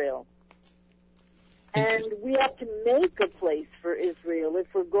Israel. And we have to make a place for Israel if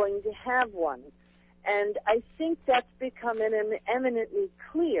we're going to have one. And I think that's become eminently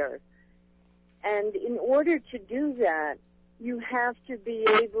clear. And in order to do that, you have to be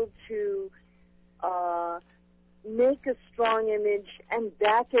able to make a strong image and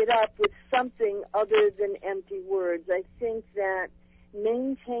back it up with something other than empty words. I think that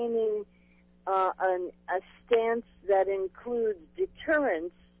maintaining a stance that includes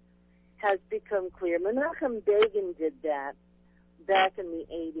deterrence has become clear. Menachem Begin did that back in the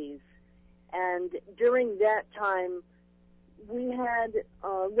 80s. And during that time, we had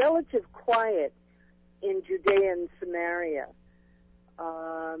relative quiet in Judea and Samaria.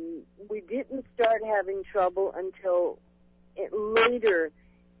 We didn't start having trouble until later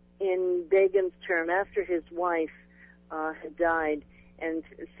in Begin's term, after his wife had died, and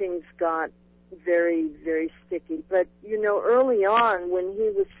things got very, very sticky. But, early on, when he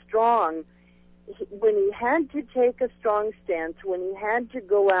was strong, when he had to take a strong stance, when he had to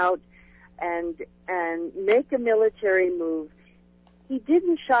go out and make a military move, he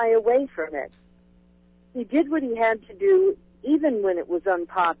didn't shy away from it. He did what he had to do, even when it was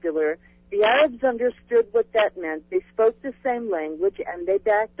unpopular. The Arabs understood what that meant. They spoke the same language, and they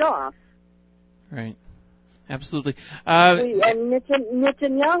backed off. Right. Absolutely. And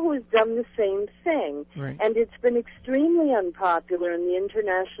Netanyahu has done the same thing. Right. And it's been extremely unpopular in the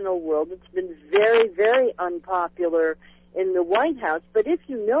international world. It's been very, very unpopular in the White House. But if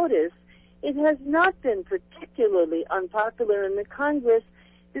you notice, it has not been particularly unpopular in the Congress,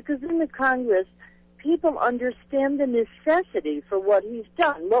 because in the Congress, people understand the necessity for what he's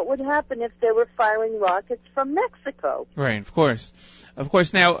done. What would happen if they were firing rockets from Mexico? Right, of course.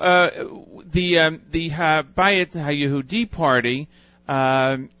 Now, the Bayit HaYehudi party,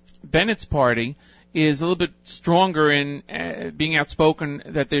 Bennett's party, is a little bit stronger in being outspoken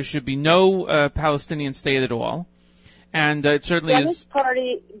that there should be no Palestinian state at all. And it certainly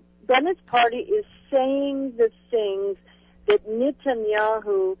Bennett's party is saying the things that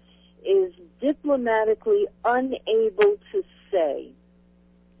Netanyahu is diplomatically unable to say.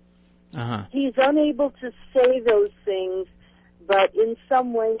 Uh-huh. He's unable to say those things, but in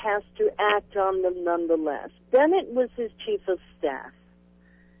some way has to act on them nonetheless. Bennett was his chief of staff.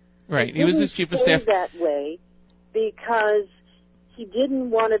 Right, he was his chief of staff. That way because he didn't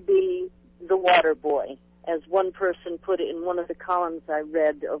want to be the water boy, as one person put it in one of the columns I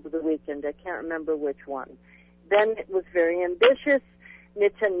read over the weekend. I can't remember which one. Bennett was very ambitious.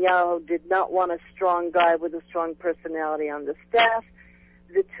 Netanyahu did not want a strong guy with a strong personality on the staff.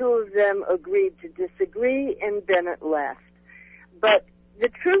 The two of them agreed to disagree, and Bennett left. But the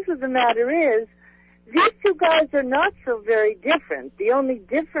truth of the matter is, these two guys are not so very different. The only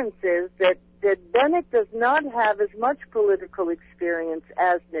difference is that Bennett does not have as much political experience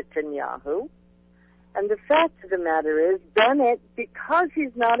as Netanyahu. And the fact of the matter is, Bennett, because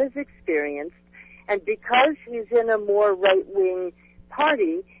he's not as experienced, and because he's in a more right-wing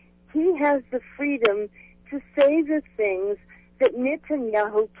party, he has the freedom to say the things that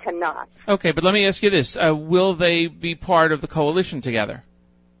Netanyahu cannot. Okay, but let me ask you this. Will they be part of the coalition together?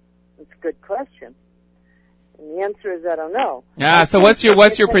 It's a good question. And the answer is I don't know. So what's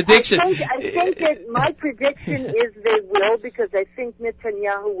your prediction? I think that my prediction is they will, because I think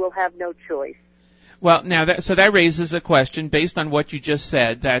Netanyahu will have no choice. Well, now that raises a question based on what you just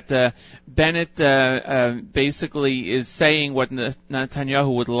said, that Bennett basically is saying what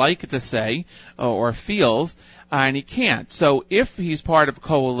Netanyahu would like to say or feels, and he can't. So if he's part of a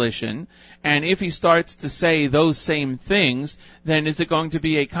coalition, and if he starts to say those same things, then is it going to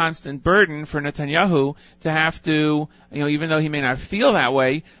be a constant burden for Netanyahu to have to, even though he may not feel that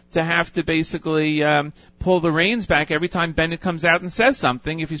way, to have to basically pull the reins back every time Bennett comes out and says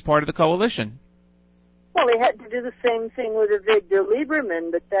something if he's part of the coalition? Well, he had to do the same thing with Avigdor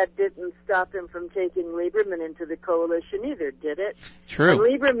Lieberman, but that didn't stop him from taking Lieberman into the coalition either, did it? True. And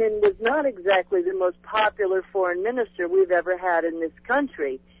Lieberman was not exactly the most popular foreign minister we've ever had in this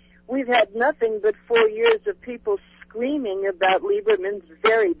country. We've had nothing but 4 years of people screaming about Lieberman's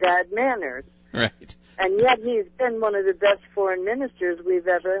very bad manners. Right. And yet he's been one of the best foreign ministers we've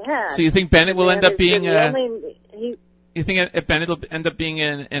ever had. So you think Bennett will end up being you think Bennett will end up being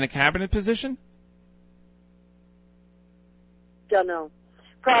in a cabinet position? Don't know.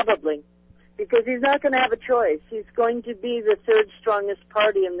 Probably. Because he's not going to have a choice. He's going to be the third strongest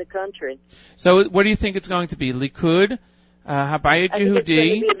party in the country. So what do you think it's going to be? Likud, Habayit Yehudi? I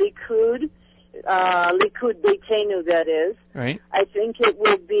think it's going to be Likud Beitenu, that is. Right. I think it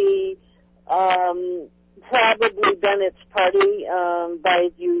will be probably Bennett's party,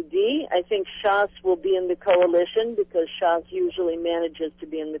 Bayit Yehudi. I think Shas will be in the coalition, because Shas usually manages to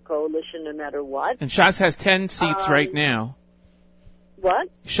be in the coalition no matter what. And Shas has 10 seats right now. What?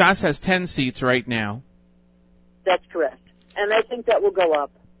 Shas has 10 seats right now. That's correct. And I think that will go up.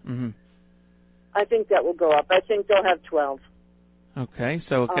 Mm-hmm. I think that will go up. I think they'll have 12. Okay,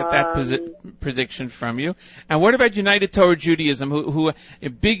 so we'll get that prediction from you. And what about United Torah Judaism, who a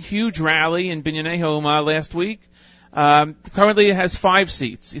big, huge rally in Binyanei Ha'oma last week? Currently it has 5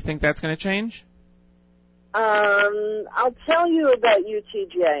 seats. You think that's going to change? I'll tell you about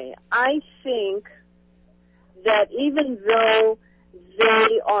UTJ. I think that even though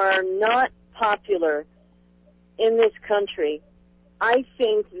they are not popular in this country, I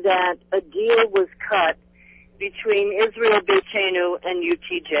think that a deal was cut between Israel Beitenu and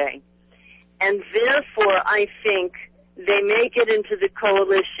UTJ. And therefore, I think they may get into the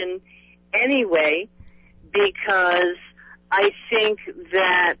coalition anyway, because I think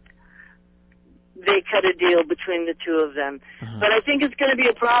that they cut a deal between the two of them. But I think it's going to be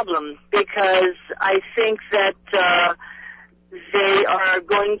a problem, because I think that they are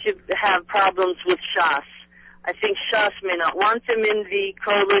going to have problems with Shas. I think Shas may not want them in the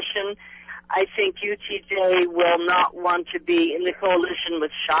coalition. I think UTJ will not want to be in the coalition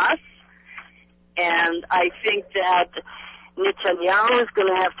with Shas. And I think that Netanyahu is going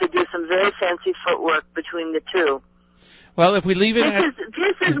to have to do some very fancy footwork between the two. Well, if we leave it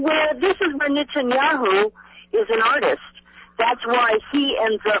This is where Netanyahu is an artist. That's why he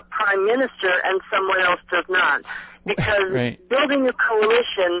ends up prime minister and someone else does not. Because building a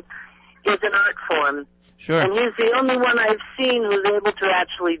coalition is an art form. Sure. And he's the only one I've seen who's able to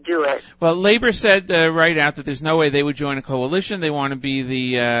actually do it. Well, Labor said right out that there's no way they would join a coalition. They want to be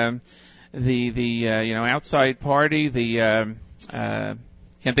the outside party, can't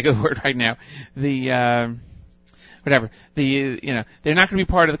think of the word right now. They're not going to be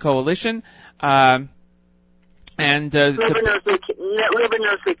part of the coalition. Labor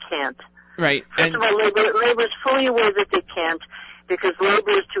knows they can't. Right. First of all, Labor is fully aware that they can't, because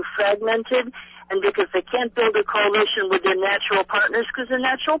Labor is too fragmented, and because they can't build a coalition with their natural partners, because their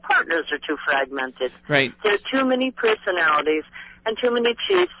natural partners are too fragmented. Right. There are too many personalities and too many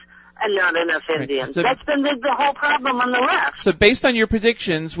chiefs and not enough Indians. So, that's been the whole problem on the left. So based on your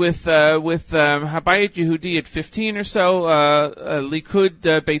predictions with Habayit Yehudi at 15 or so, Likud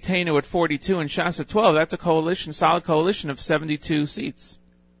Beitenu at 42 and Shas at 12, that's a solid coalition of 72 seats.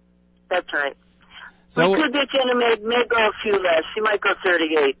 That's right. So Likud Beitenu may go a few less. He might go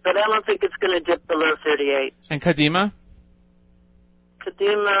 38, but I don't think it's going to dip below 38. And Kadima?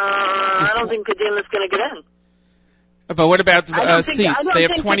 I don't think Kadima's going to get in. But what about seats? They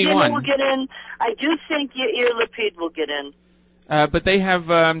have 21. Will get in. I do think Yair Lapid will get in. But they have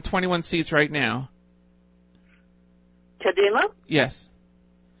 21 seats right now. Kadima? Yes.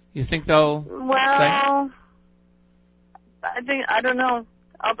 You think they'll stay? I don't know.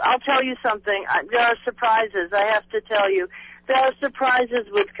 I'll tell you something. There are surprises. I have to tell you, there are surprises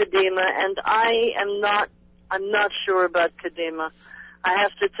with Kadima, and I'm not sure about Kadima. I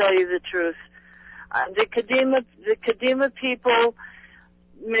have to tell you the truth. The Kadima people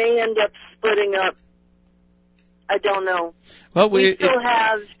may end up splitting up. I don't know. Well, we still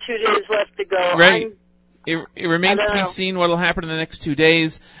have 2 days left to go. Right. It remains to be seen what will happen in the next 2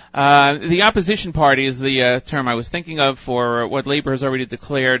 days. The opposition party is the term I was thinking of for what Labor has already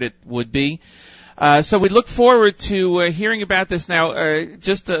declared it would be. So we look forward to hearing about this now.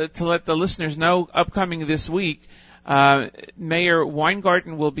 Just to let the listeners know, upcoming this week, Mayor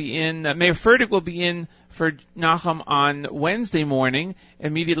Weingarten will be in, Mayor Fertig will be in for Nachum on Wednesday morning,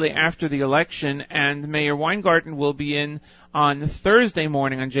 immediately after the election, and Mayor Weingarten will be in on Thursday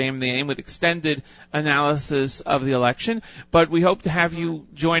morning on JM the AM with extended analysis of the election. But we hope to have you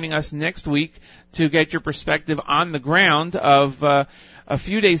joining us next week to get your perspective on the ground of a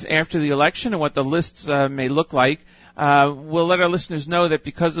few days after the election and what the lists may look like. We'll let our listeners know that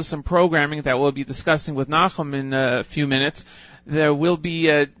because of some programming that we'll be discussing with Nachum in a few minutes, there will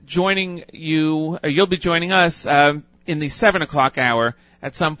be joining you, you'll be joining us in the 7 o'clock hour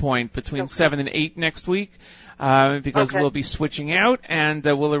at some point between 7 and 8 next week. Because we'll be switching out, and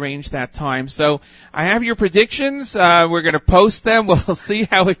we'll arrange that time. So I have your predictions. We're going to post them. We'll see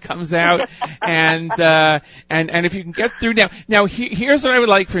how it comes out, and if you can get through now. Here's what I would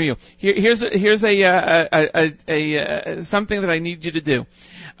like from you. Here's something that I need you to do.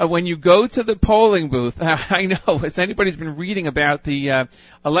 When you go to the polling booth, I know, as anybody's been reading about the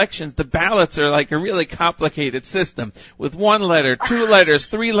elections, the ballots are like a really complicated system with 1 letter, 2 letters,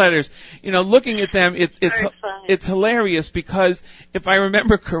 3 letters. Looking at them, it's hilarious because if I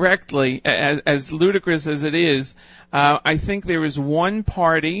remember correctly, as ludicrous as it is, I think there is one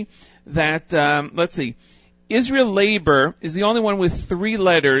party that, let's see, Israel Labor is the only one with 3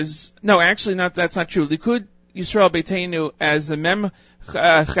 letters. No, actually, that's not true. Likud Yisrael Beitenu as a Mem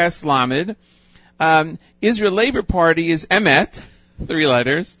Ches Lamed. Israel Labor Party is Emet, 3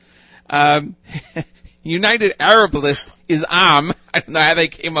 letters. United Arab List is Am. I don't know how they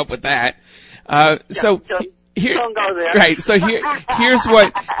came up with that. Don't go there. Right. So here's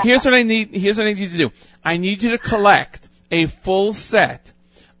what I need you to do. I need you to collect a full set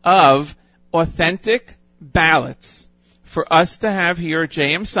of authentic ballots for us to have here at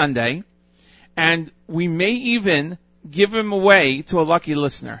JM Sunday, and we may even give them away to a lucky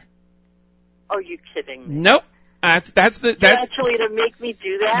listener. Oh, you kidding me? Nope. That's actually to make me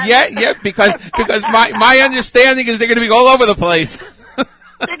do that? Yeah, because my understanding is they're going to be all over the place.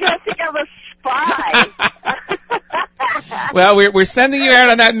 They're going to think I'm a spy. Well, we're sending you out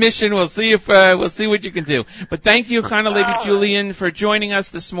on that mission. We'll see what you can do. But thank you, Chana Levi Julian, for joining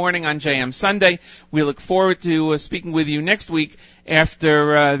us this morning on JM Sunday. We look forward to speaking with you next week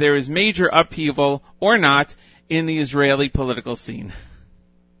after there is major upheaval or not in the Israeli political scene.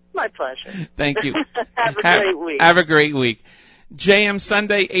 My pleasure. Thank you. Have a great week. Have a great week. JM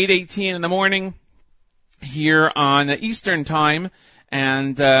Sunday, 8:18 in the morning here on Eastern Time.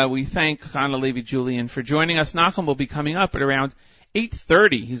 And we thank Chana Levi Julian for joining us. Nachum will be coming up at around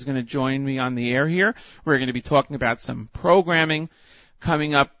 8:30. He's going to join me on the air here. We're going to be talking about some programming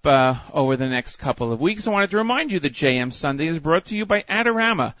coming up over the next couple of weeks. I wanted to remind you that JM Sunday is brought to you by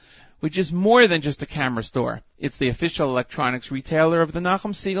Adorama, which is more than just a camera store. It's the official electronics retailer of the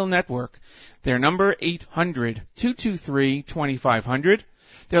Nachum Segal Network. Their number, 800-223-2500.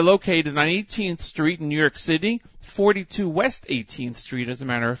 They're located on 18th Street in New York City, 42 West 18th Street, as a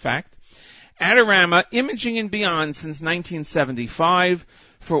matter of fact. Adorama, imaging and beyond since 1975.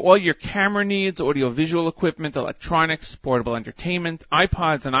 For all your camera needs, audiovisual equipment, electronics, portable entertainment,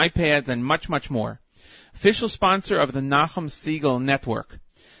 iPods and iPads, and much, much more. Official sponsor of the Nachum Segal Network.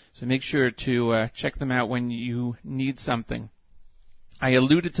 So make sure to check them out when you need something. I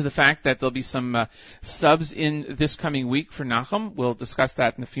alluded to the fact that there'll be some subs in this coming week for Nachum. We'll discuss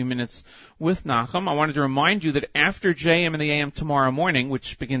that in a few minutes with Nachum. I wanted to remind you that after JM and the AM tomorrow morning,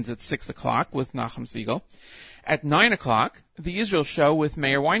 which begins at 6 o'clock with Nachum Segal, at 9 o'clock, the Israel Show with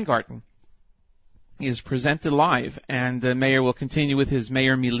Meir Weingarten is presented live, and Meir will continue with his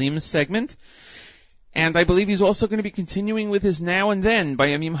Meir Milim segment. And I believe he's also going to be continuing with his Now and Then by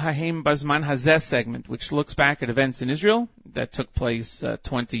Yamim Hahem Bazman Hazeh segment, which looks back at events in Israel that took place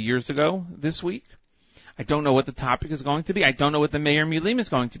 20 years ago this week. I don't know what the topic is going to be. I don't know what the Meir Milim is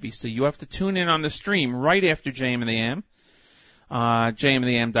going to be. So you have to tune in on the stream right after JM and the AM,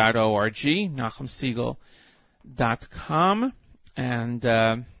 jmandtheam.org, NachumSegal.com, and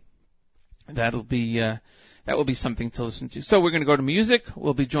that will be something to listen to. So we're going to go to music.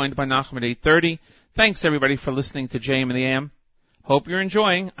 We'll be joined by Nachum at 8:30. Thanks, everybody, for listening to JM and the AM. Hope you're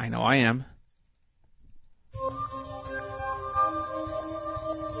enjoying. I know I am.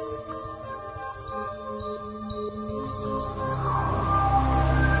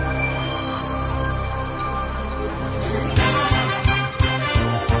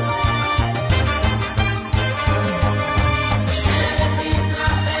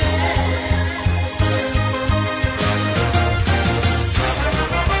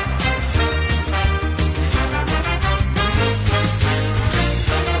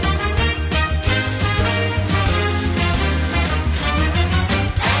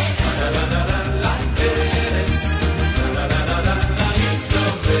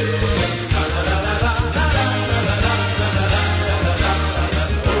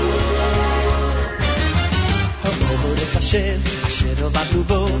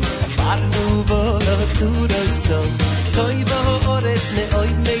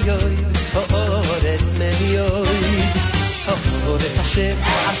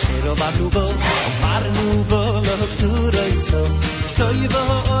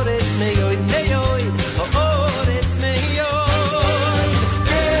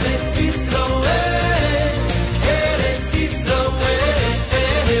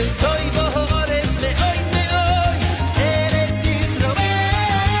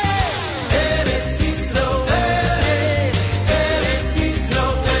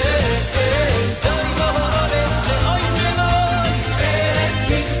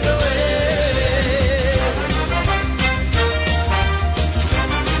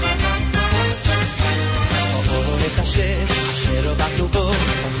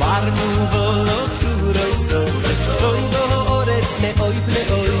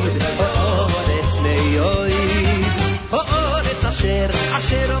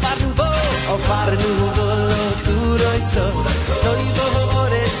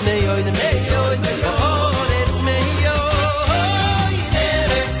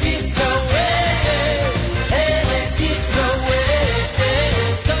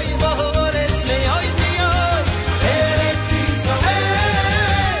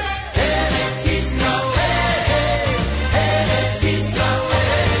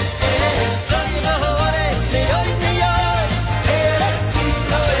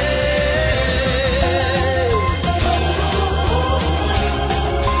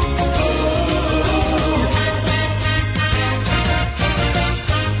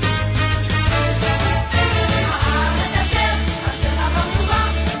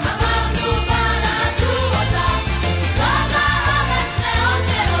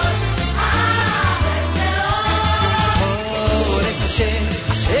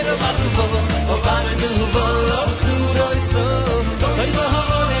 Hey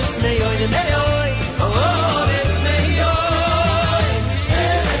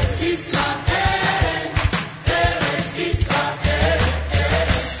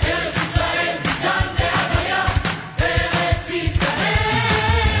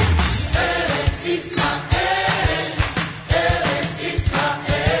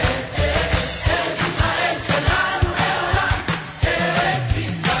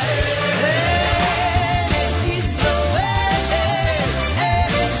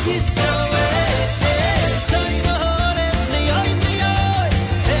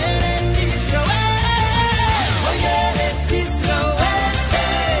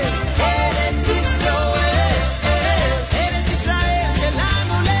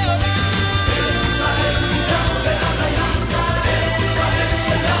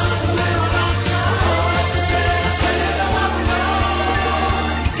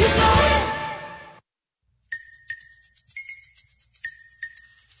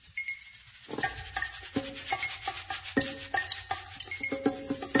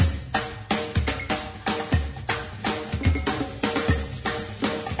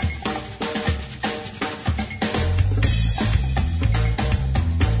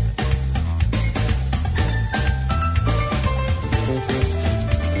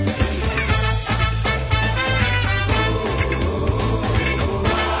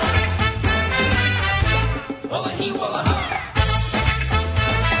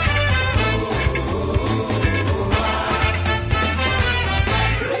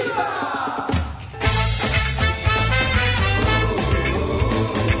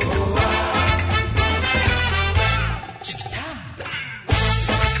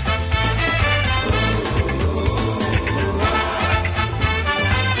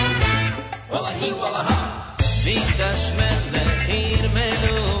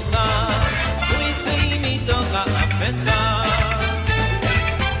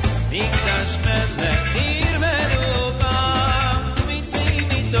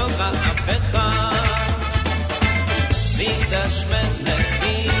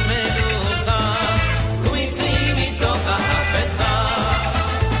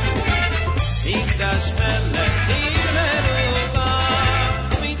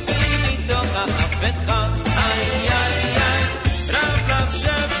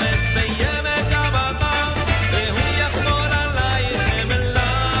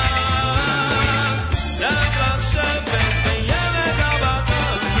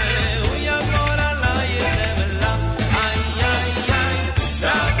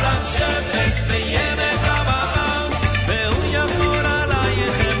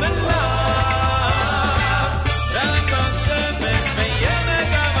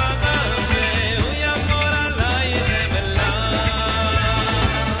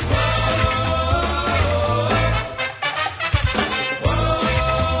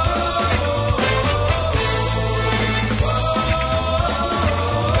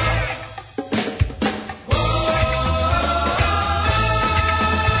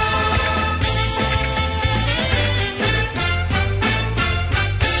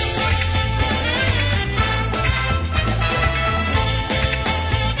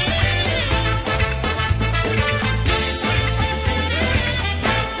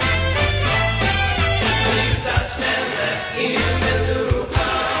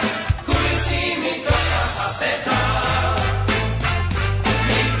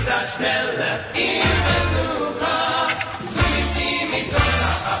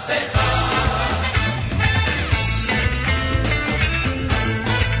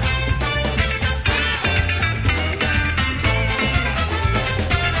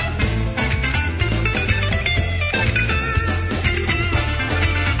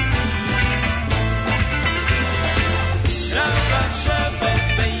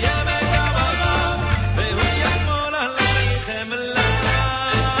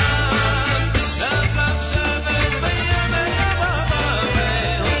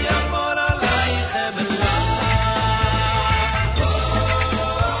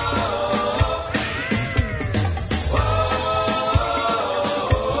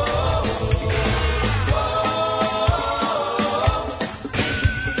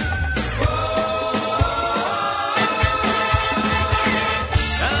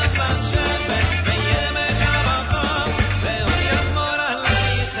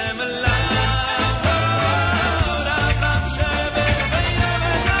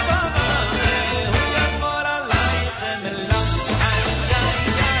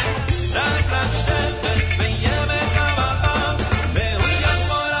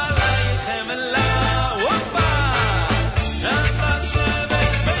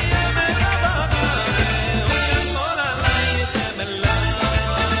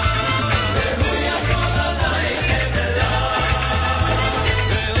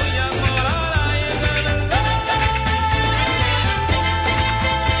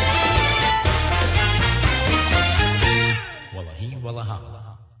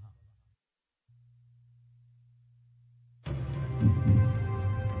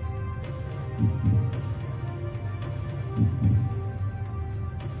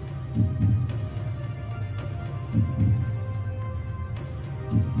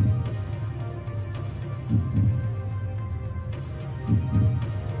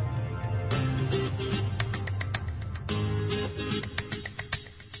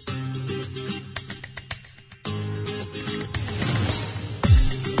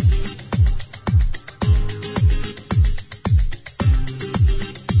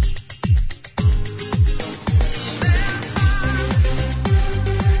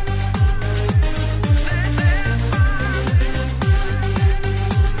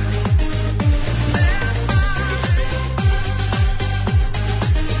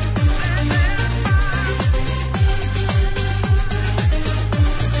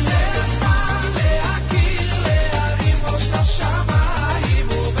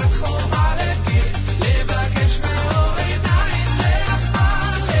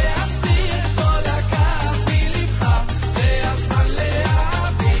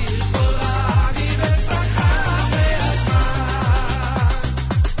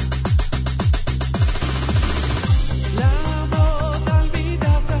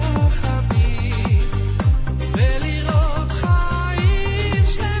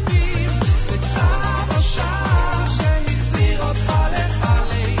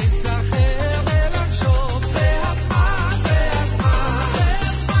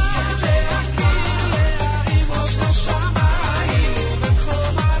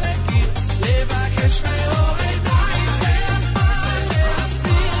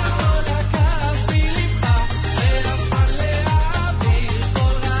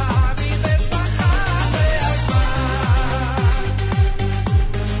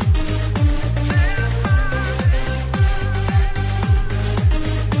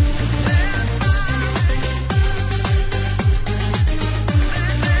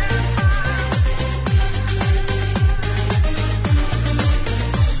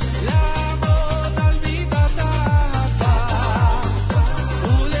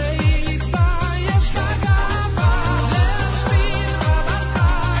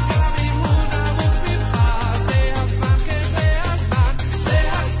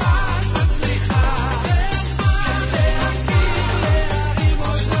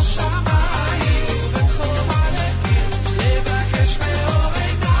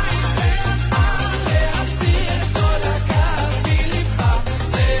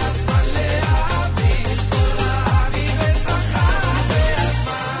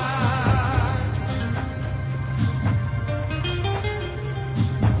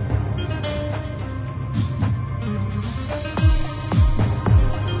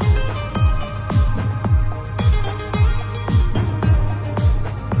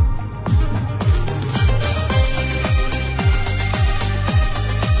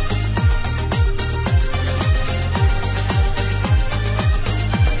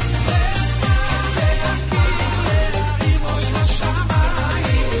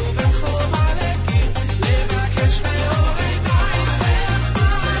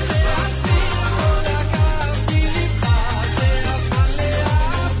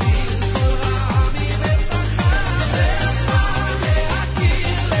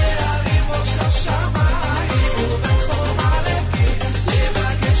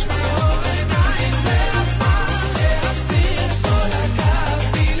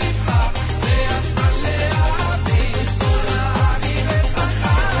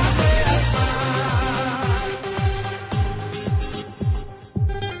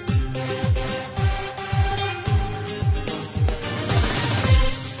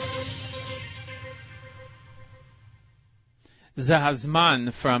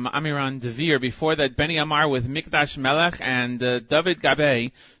Zahazman from Amiran Devere. Before that, Benny Amar with Mikdash Melech, and David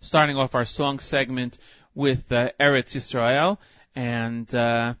Gabe starting off our song segment with Eretz Yisrael. And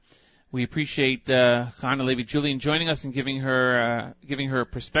we appreciate Chana Levi Julian joining us and giving her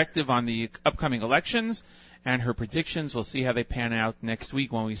perspective on the upcoming elections and her predictions. We'll see how they pan out next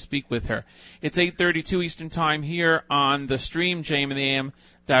week when we speak with her. It's 8:32 Eastern Time here on the stream,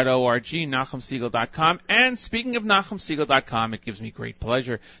 jmintheam.org, NachumSegal.com. And speaking of NachumSegal.com, it gives me great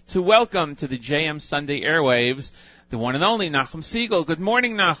pleasure to welcome to the JM Sunday airwaves the one and only Nachum Segal. Good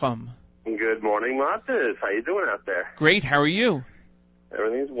morning, Nachum. Good morning, Matis. How you doing out there? Great. How are you?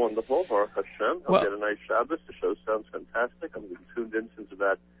 Everything's wonderful, Baruch Hashem. I'll get a nice Shabbos. The show sounds fantastic. I'm tuned in since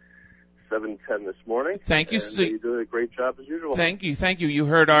about 7:10 this morning. Thank you. And you do a great job as usual. Thank you. You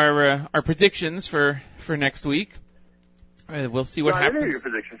heard our predictions for next week. We'll see what happens. I didn't hear your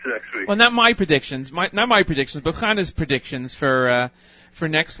predictions for next week. Well, not my predictions, but Chana's predictions for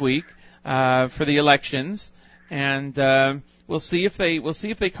next week for the elections, and we'll see if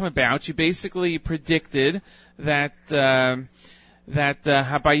they come about. You basically predicted that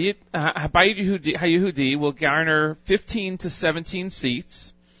Habayit Yehudi will garner 15 to 17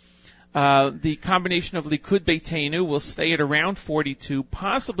 seats. The combination of Likud Beitenu will stay at around 42,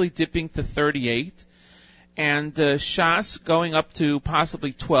 possibly dipping to 38, and Shas going up to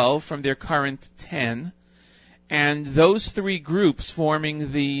possibly 12 from their current 10, and those three groups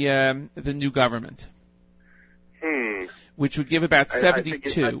forming the new government, which would give about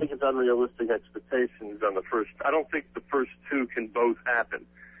 72. I think it's unrealistic expectations on the first. I don't think the first two can both happen.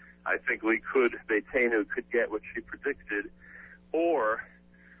 I think Likud Beitenu could get what she predicted, or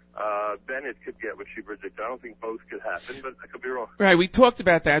Bennett could get what she predicted. I don't think both could happen, but I could be wrong. Right, we talked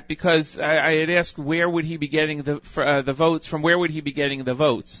about that because I had asked where would he be getting the votes, from where would he be getting the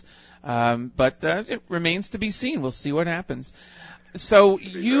votes. But it remains to be seen. We'll see what happens. So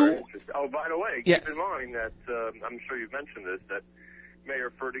you... Oh, by the way, yes. Keep in mind that, I'm sure you've mentioned this, that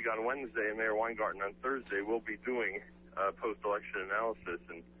Mayor Fertig on Wednesday and Mayor Weingarten on Thursday will be doing post-election analysis.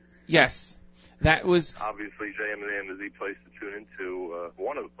 And yes. That was obviously JM and the AM is the place to tune into,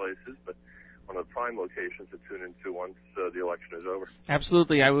 one of the places, but one of the prime locations to tune into once the election is over.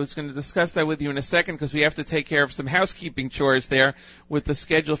 Absolutely. I was going to discuss that with you in a second because we have to take care of some housekeeping chores there with the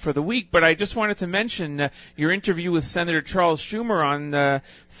schedule for the week. But I just wanted to mention your interview with Senator Charles Schumer on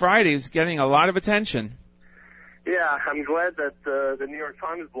Friday is getting a lot of attention. Yeah, I'm glad that the New York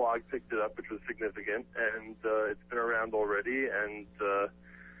Times blog picked it up, which was significant, and it's been around already, and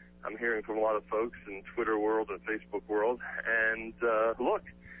I'm hearing from a lot of folks in Twitter world and Facebook world. And look,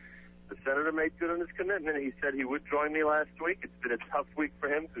 the senator made good on his commitment. He said he would join me last week. It's been a tough week for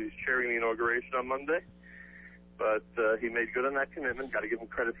him because he's chairing the inauguration on Monday. But he made good on that commitment. Got to give him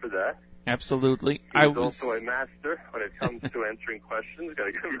credit for that. Absolutely. He's also a master when it comes to answering questions. Got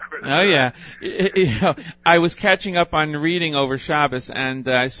to give him credit. Oh, yeah. I was catching up on reading over Shabbos, and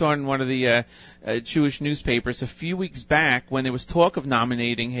I saw in one of the Jewish newspapers a few weeks back when there was talk of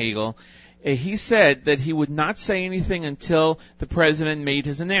nominating Hagel, he said that he would not say anything until the president made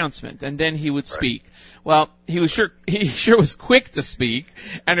his announcement, and then he would speak. Well, he sure was quick to speak,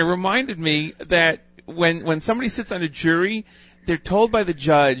 and it reminded me that when somebody sits on a jury, they're told by the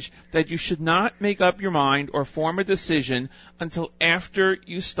judge that you should not make up your mind or form a decision until after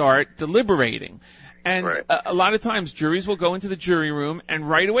you start deliberating. And a lot of times juries will go into the jury room and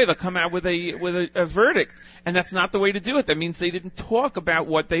right away they'll come out with a verdict. And that's not the way to do it. That means they didn't talk about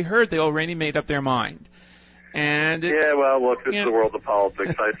what they heard. They already made up their mind. And yeah, well, look, this is the world of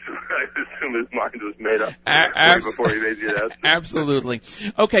politics. I assume his mind was made up before he made the announcement. Absolutely.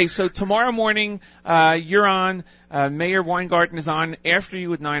 Okay, so tomorrow morning, you're on. Mayor Weingarten is on after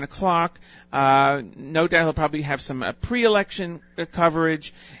you at 9 o'clock. No doubt he'll probably have some pre-election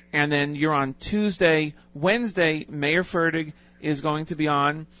coverage. And then you're on Tuesday. Wednesday, Mayor Fertig is going to be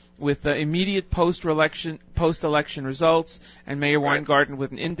on with immediate post-election results, and Mayor Weingarten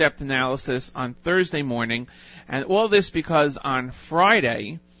with an in-depth analysis on Thursday morning. And all this because on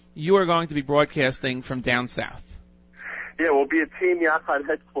Friday, you are going to be broadcasting from down south. Yeah, we'll be at Team Yachad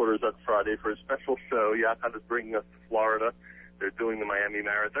headquarters on Friday for a special show. Yachad is bringing us to Florida. They're doing the Miami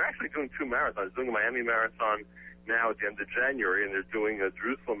Marathon. They're actually doing two marathons. They're doing the Miami Marathon now at the end of January, and they're doing a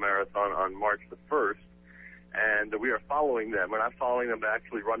Jerusalem Marathon on March the 1st. And we are following them. We're not following them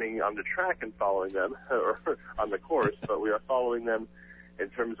actually running on the track and following them, or on the course, but we are following them in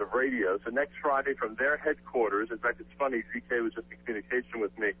terms of radio. So next Friday from their headquarters, in fact, it's funny, ZK was just in communication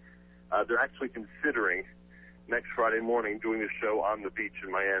with me, they're actually considering next Friday morning doing the show on the beach in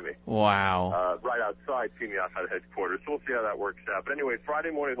Miami. Wow. Right outside Team Yachad headquarters. So we'll see how that works out. But anyway,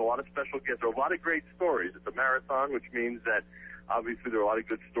 Friday morning, there's a lot of special guests. There are a lot of great stories. It's a marathon, which means that Obviously, there are a lot of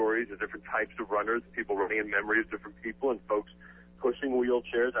good stories of different types of runners, people running in memory of different people, and folks pushing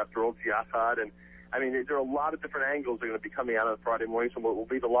wheelchairs after Old Yachad. And, I mean, there are a lot of different angles that are going to be coming out on Friday morning, so we'll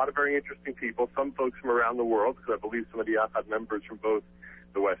meet a lot of very interesting people, some folks from around the world, because I believe some of the Yachad members from both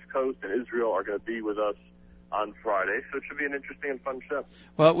the West Coast and Israel are going to be with us on Friday, so it should be an interesting and fun show.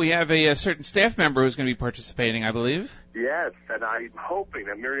 Well, we have a certain staff member who's going to be participating, I believe. Yes, and I'm hoping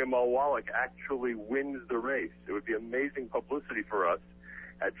that Miriam Al-Wallach actually wins the race. It would be amazing publicity for us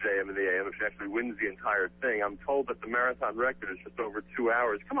at JM and the AM if she actually wins the entire thing. I'm told that the marathon record is just over 2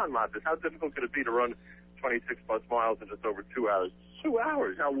 hours. Come on, Matis, how difficult could it be to run 26-plus miles in just over 2 hours? 2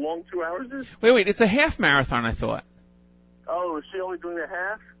 hours? How long 2 hours is? Wait, it's a half marathon, I thought. Oh, is she only doing the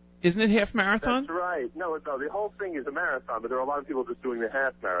half? Isn't it half marathon? That's right. No, the whole thing is a marathon, but there are a lot of people just doing the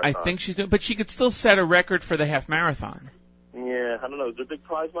half marathon. I think she's doing, but she could still set a record for the half marathon. Yeah, I don't know. Is there big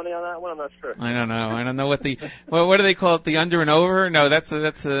prize money on that one? I'm not sure. I don't know. I don't know what what do they call it? The under and over? No, that's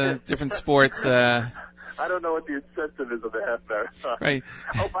a different sports. I don't know what the incentive is of the half marathon. Right.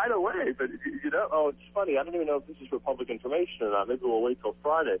 Oh, by the way, but it's funny. I don't even know if this is for public information or not. Maybe we'll wait till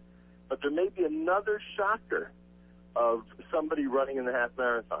Friday. But there may be another shocker of somebody running in the half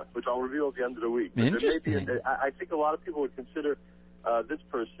marathon, which I'll reveal at the end of the week. Interesting. I think a lot of people would consider this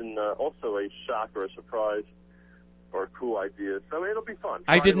person also a shock or a surprise or a cool idea. So it'll be fun.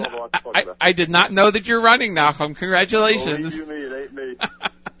 I did not know that you're running, Nachum. Congratulations. Believe you me, it ain't me.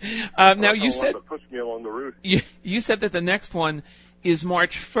 Now you said to push me along the route. You said that the next one is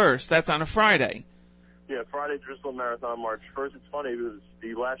March 1st. That's on a Friday. Yeah, Friday, Jerusalem Marathon, March 1st. It's funny because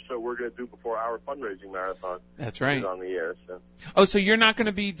the last show we're going to do before our fundraising marathon. That's right. Is on the air. So. Oh, so you're not going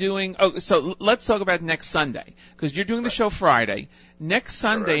to be doing. Oh, so let's talk about next Sunday because you're doing the show Friday. Next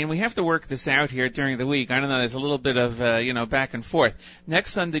Sunday, and we have to work this out here during the week. I don't know. There's a little bit of back and forth.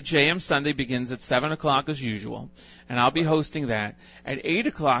 Next Sunday, JM Sunday begins at 7:00 as usual, and I'll be hosting that. At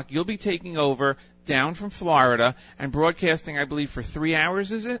 8:00, you'll be taking over down from Florida and broadcasting, I believe, for 3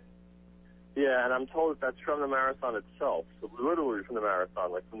 hours. Is it? Yeah, and I'm told that that's from the marathon itself, so literally from the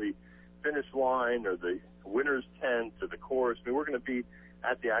marathon, like from the finish line or the winner's tent or the course. I mean, we're going to be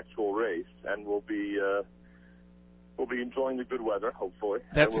at the actual race, and we'll be enjoying the good weather, hopefully.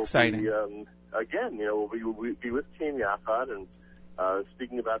 That's exciting. Again, we'll be with Team Yachad and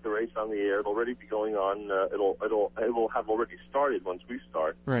speaking about the race on the air. It'll already be going on. It will have already started once we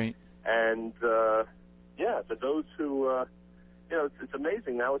start. Right. And for those who, it's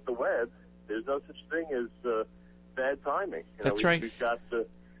amazing now with the web. There's no such thing as bad timing. That's right. We've got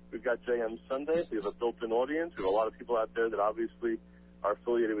JM Sunday. We have a built-in audience. We have a lot of people out there that obviously are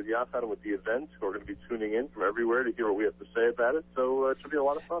affiliated with Yachad and with the event who are going to be tuning in from everywhere to hear what we have to say about it. So it should be a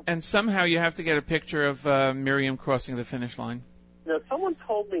lot of fun. And somehow you have to get a picture of Miriam crossing the finish line. Someone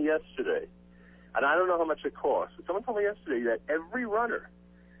told me yesterday, and I don't know how much it costs, but someone told me yesterday that every runner,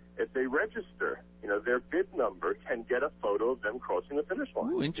 if they register, their bid number can get a photo of them crossing the finish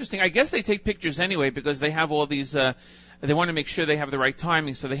line. Ooh, interesting. I guess they take pictures anyway because they have all these, they want to make sure they have the right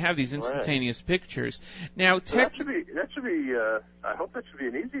timing, so they have these instantaneous pictures. Now, that should be, I hope that should be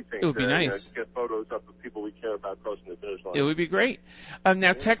an easy thing. It would be nice. Get photos of the people we care about crossing the finish line. It would be great.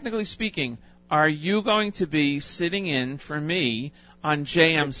 Now, technically speaking, are you going to be sitting in for me on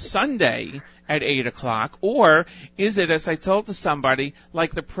JM Sunday at 8:00, or is it, as I told to somebody,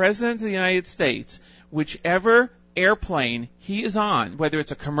 like the President of the United States, whichever airplane he is on, whether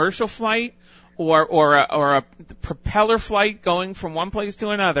it's a commercial flight or a propeller flight going from one place to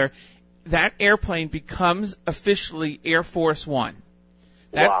another, that airplane becomes officially Air Force One.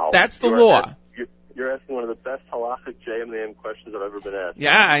 That's the law. You're asking one of the best halachic JM questions I've ever been asked.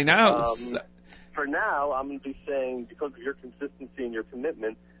 Yeah, I know. For now, I'm going to be saying, because of your consistency and your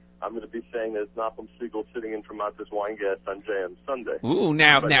commitment, I'm going to be saying that it's Nachum Segal sitting in for Matis Weingast on JM Sunday. Ooh,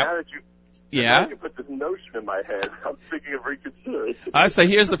 now that you put this notion in my head, I'm thinking of reconsidering. So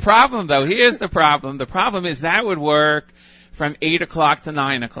here's the problem, though. Here's the problem. The problem is that would work from 8:00 to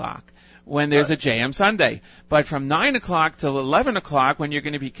 9:00 when there's a JM Sunday. But from 9:00 to 11:00, when you're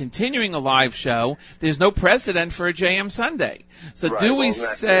going to be continuing a live show, there's no precedent for a JM Sunday. So do we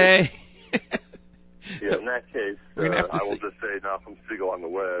say... So in that case, I will just say Nachum Segal on the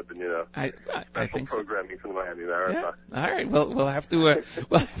web, and I think programming from the Miami Marathon. Yeah. All right, we'll have to work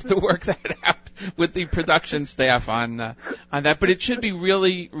that out with the production staff on that. But it should be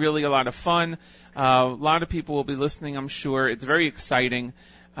really, really a lot of fun. A lot of people will be listening, I'm sure. It's very exciting,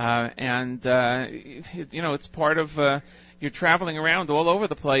 and it's part of. You're traveling around all over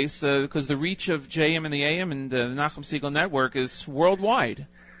the place because the reach of JM and the AM and the Nachum Segal Network is worldwide.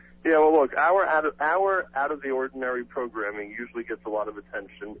 Yeah, well, look, our out of the ordinary programming usually gets a lot of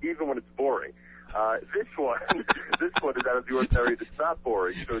attention, even when it's boring. This one is out of the ordinary. It's not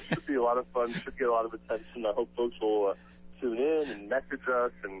boring, so it should be a lot of fun. Should get a lot of attention. I hope folks will tune in and message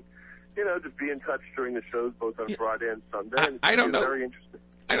us, and just be in touch during the shows, both on Friday and Sunday. I don't know. Very interesting.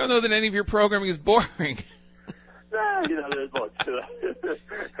 I don't know that any of your programming is boring. Nah,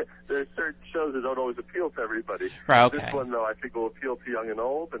 there's certain shows that don't always appeal to everybody. Right, okay. This one, though, I think will appeal to young and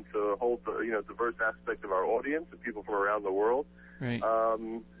old, and to hold the diverse aspect of our audience and people from around the world. Right.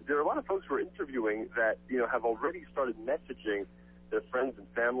 There are a lot of folks we're interviewing that have already started messaging their friends and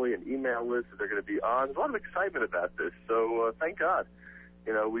family and email lists that they're going to be on. There's a lot of excitement about this, so thank God.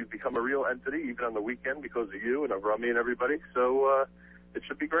 We've become a real entity even on the weekend because of you and Avrami and everybody. So it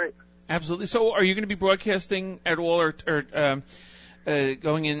should be great. Absolutely. So are you going to be broadcasting at all, or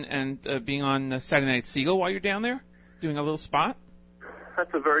going in and being on Saturday Night Seagull while you're down there, doing a little spot?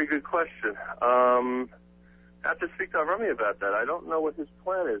 That's a very good question. I have to speak to Avrami about that. I don't know what his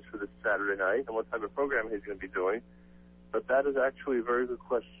plan is for this Saturday night and what type of program he's going to be doing, but that is actually a very good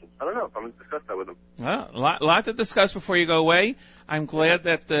question. I don't know. I'm going to discuss that with him. Well, a lot to discuss before you go away. I'm glad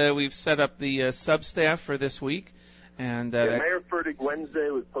that we've set up the sub-staff for this week. And Mayor Fertig Wednesday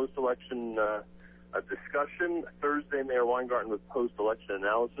with post-election discussion. Thursday, Mayor Weingarten with post-election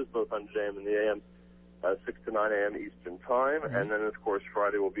analysis, both on JM and the AM, 6 to 9 a.m. Eastern Time. Mm-hmm. And then, of course,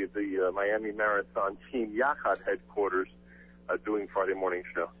 Friday will be at the Miami Marathon Team Yachad headquarters doing Friday morning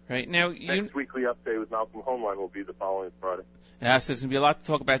show. Right. Now, Next weekly update with Malcolm Homeline will be the following Friday. Yes, there's going to be a lot to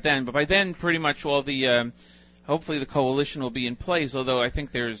talk about then. But by then, pretty much all the hopefully the coalition will be in place, although I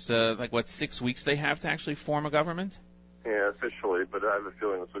think there's 6 weeks they have to actually form a government? Yeah, officially, but I have a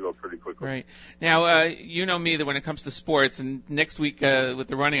feeling this will go pretty quickly. Right. Now, you know me that when it comes to sports, and next week with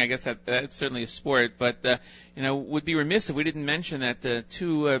the running, I guess that's certainly a sport, but, would be remiss if we didn't mention that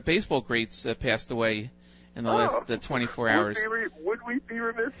two baseball greats passed away in the last 24 hours. Would we be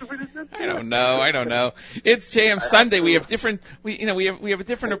remiss if we didn't mention that? I don't know. It's JM Sunday. We have we have a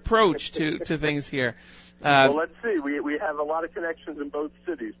different approach to things here. Well, let's see. We have a lot of connections in both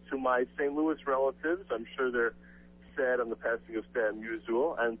cities. To my St. Louis relatives, I'm sure they're sad on the passing of Stan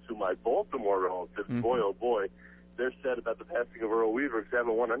Musial, and to my Baltimore relatives, boy oh boy, they're sad about the passing of Earl Weaver, because they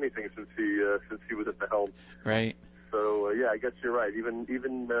haven't won anything since he was at the helm. Right. So I guess you're right. Even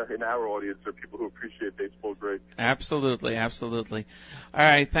in our audience, there are people who appreciate baseball great. Absolutely. All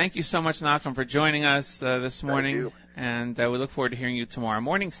right. Thank you so much, Nachum, for joining us this morning. Thank you. And we look forward to hearing you tomorrow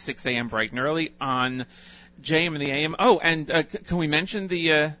morning, 6 a.m. bright and early on JM and the AM. Oh, and can we mention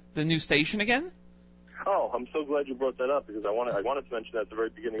the new station again? Oh, I'm so glad you brought that up, because I wanted to mention that at the very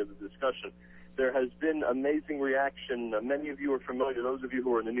beginning of the discussion. There has been amazing reaction. Many of you are familiar, those of you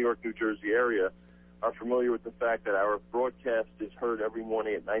who are in the New York, New Jersey area, are familiar with the fact that our broadcast is heard every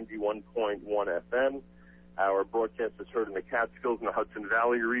morning at 91.1 FM. Our broadcast is heard in the Catskills and the Hudson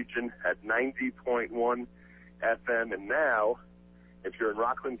Valley region at 90.1 FM. And now, if you're in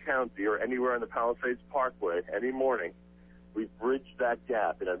Rockland County or anywhere on the Palisades Parkway any morning, we've bridged that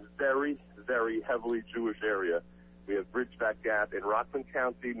gap in a very, very heavily Jewish area. We have bridged that gap in Rockland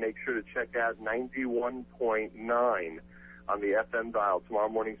County. Make sure to check out 91.9 on the FM dial tomorrow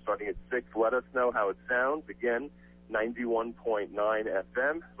morning starting at 6. Let us know how it sounds. Again, 91.9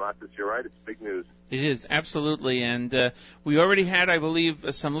 FM. Matis, you're right. It's big news. It is, absolutely. And we already had, I believe,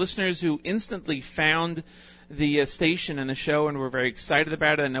 some listeners who instantly found the station and the show, and we're very excited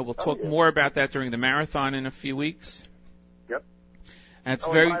about it. And we'll talk more about that during the marathon in a few weeks. Yep. And it's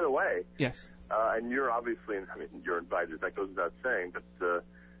and by the way, yes. And you're obviously, you're invited. That goes without saying. But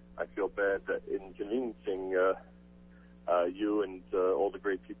I feel bad that inconveniencing you and all the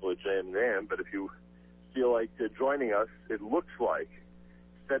great people at JM. But if you feel like joining us, it looks like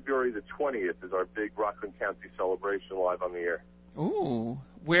February the 20th is our big Rockland County celebration live on the air. Ooh,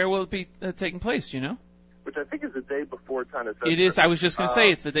 where will it be taking place? Do you know? Which I think is the day before Tanis Esther. It is. I was just going to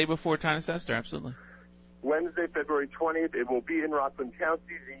say it's the day before Tanis Esther. Absolutely. Wednesday, February 20th. It will be in Rockland County.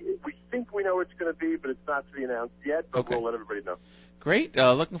 We think we know where it's going to be, but it's not to be announced yet. But we'll let everybody know. Great.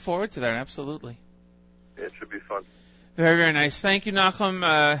 Looking forward to that. Absolutely. It should be fun. Very, very nice. Thank you, Nachum.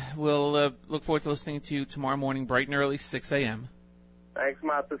 We'll look forward to listening to you tomorrow morning, bright and early, 6 a.m. Thanks,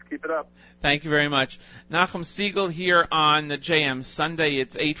 Matis. Keep it up. Thank you very much. Nachum Segal here on the JM Sunday.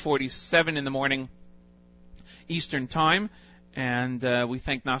 It's 8:47 in the morning Eastern Time, and we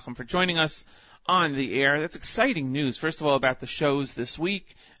thank Nachum for joining us on the air. That's exciting news. First of all, about the shows this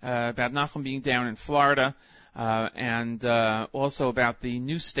week, about Nachum being down in Florida, and also about the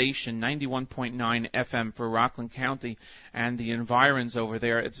new station, 91.9 FM for Rockland County and the environs over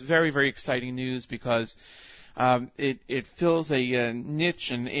there. It's very, very exciting news because it fills a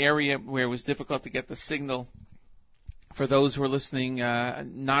niche, an area where it was difficult to get the signal for those who are listening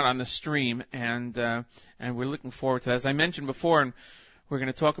not on the stream, and we're looking forward to that. As I mentioned before, and we're going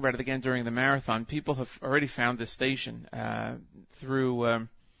to talk about it again during the marathon, people have already found this station through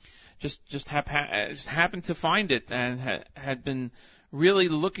just happened to find it and had been really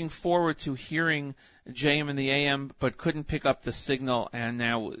looking forward to hearing JM in the AM, but couldn't pick up the signal, and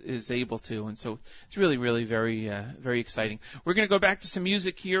now is able to. And so it's really, really very, very exciting. We're going to go back to some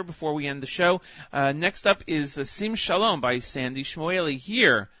music here before we end the show. Next up is Sim Shalom by Sandy Shmueli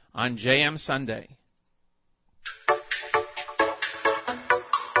here on JM Sunday.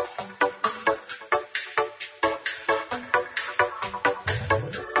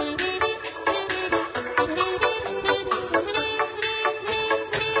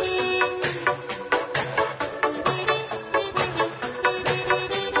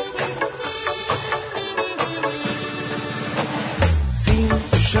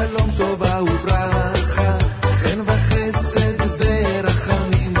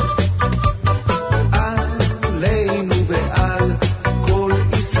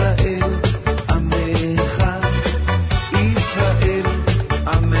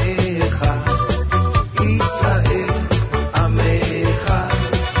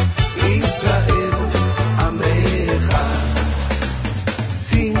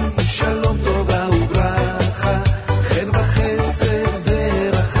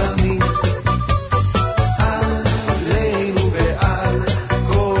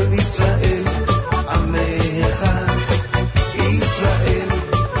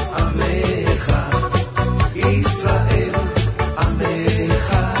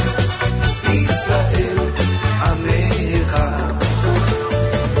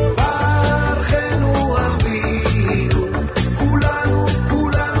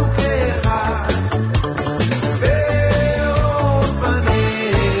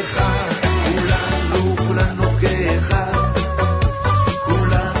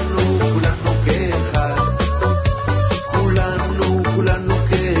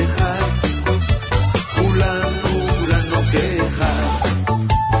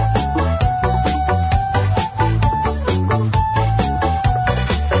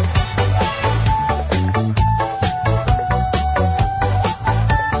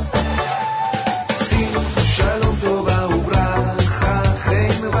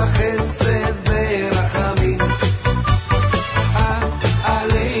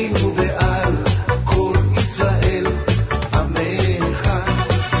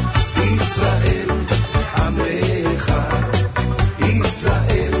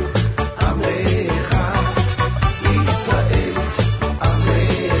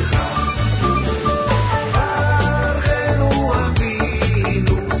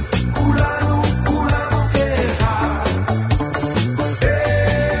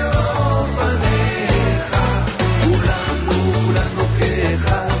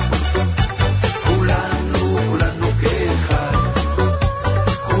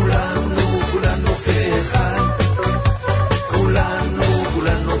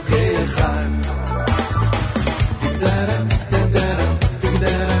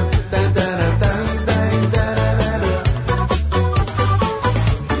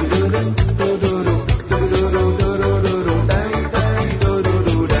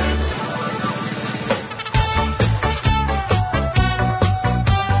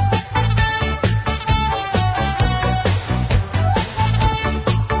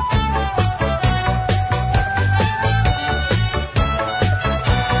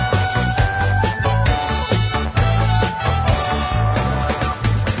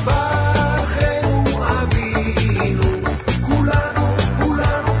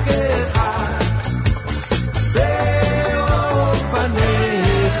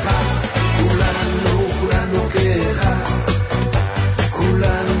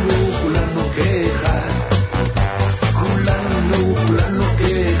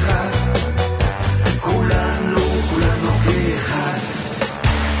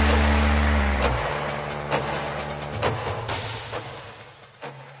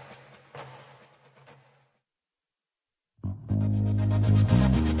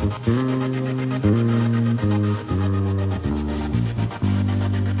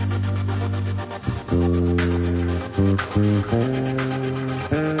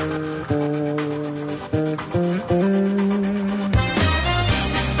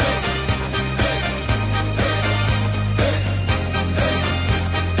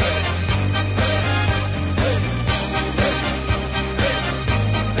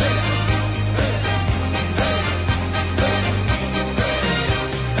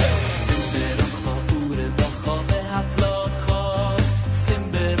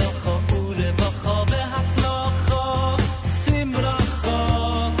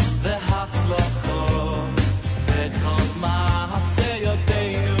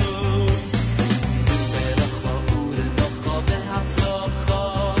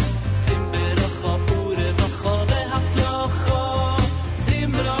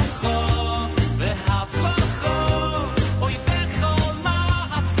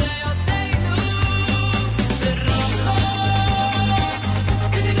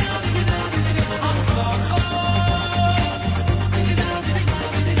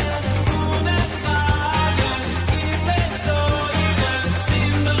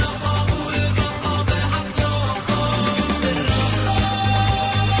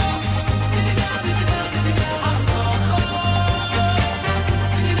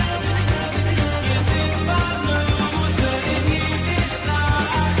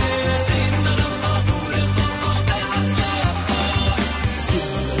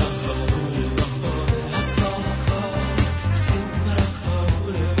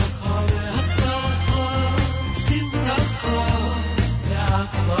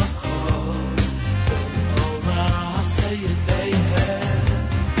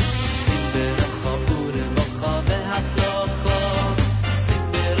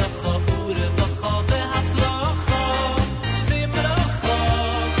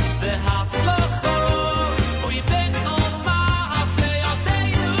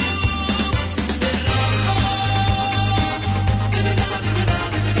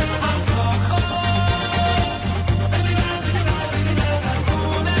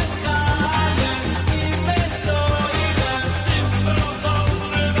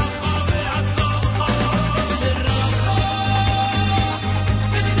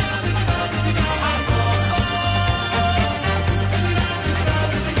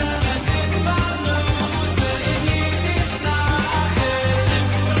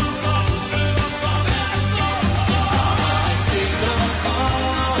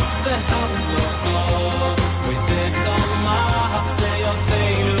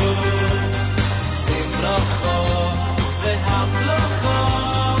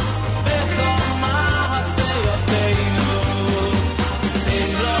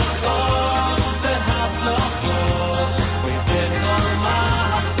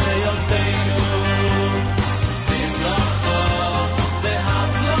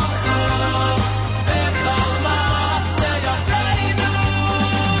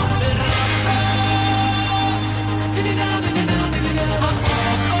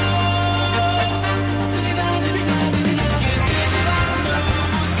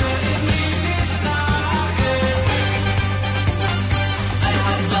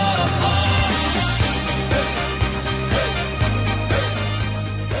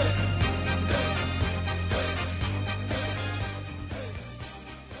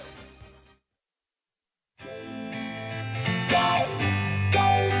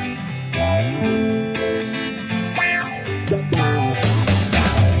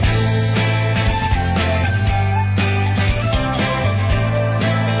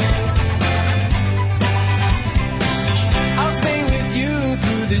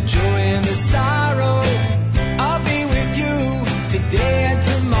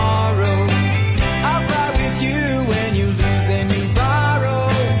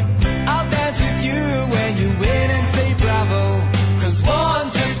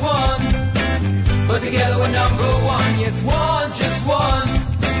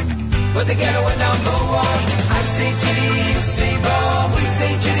 but together we're number one. I say chitty, you say bomb, we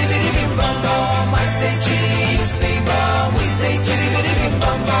say chitty bitty bim bum bum. I say chitty, you say bomb, we say chitty bitty bim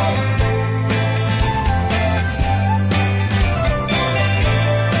bum bum.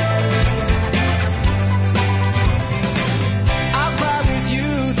 I'll ride with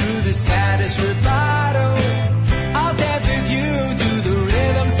you through the saddest rubato. I'll dance with you to the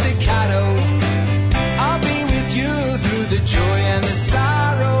rhythm staccato. I'll be with you through the joy and the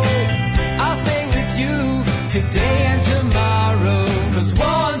sorrow. I'll stay with you today and tomorrow. 'Cause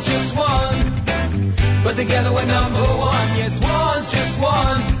one's just one, but together we're number one. Yes, one's just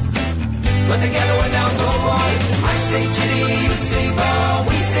one, but together we're number one. I say chitty, you say bomb,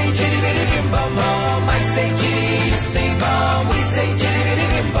 we say chitty bitty bim bum bum. I say chitty, you say bomb, we say chitty bitty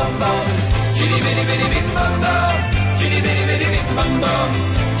bim bum bum. Chitty bitty bitty bim bum bum. Chitty bitty bitty bim bum bum.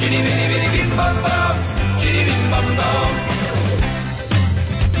 Chitty bitty bitty bim bum bum. Chitty bim bum bum.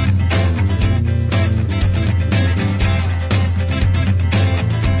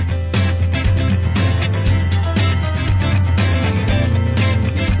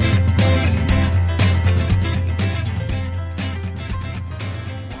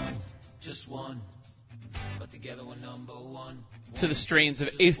 To the strains of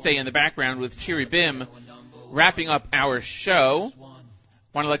Eighth Day in the background with Cheery Bim, wrapping up our show.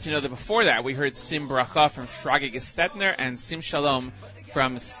 Want to let you know that before that we heard Sim Bracha from Shragi Gestetner and Sim Shalom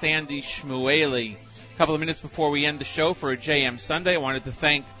from Sandy Shmueli. A couple of minutes before we end the show for a JM Sunday, I wanted to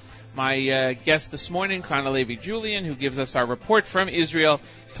thank my guest this morning, Chana Levi Julian, who gives us our report from Israel,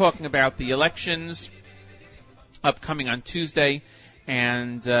 talking about the elections upcoming on Tuesday,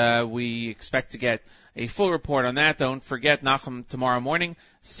 and we expect to get a full report on that. Don't forget, Nachum tomorrow morning,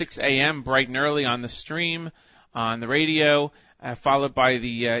 6 a.m., bright and early on the stream, on the radio, followed by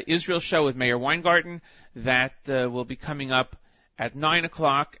the Israel show with Meir Weingarten. That will be coming up at 9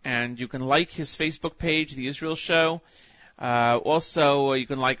 o'clock, and you can like his Facebook page, The Israel Show. Also, you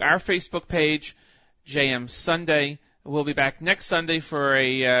can like our Facebook page, JM Sunday. We'll be back next Sunday for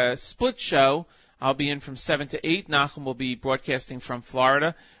a split show. I'll be in from 7 to 8. Nachum will be broadcasting from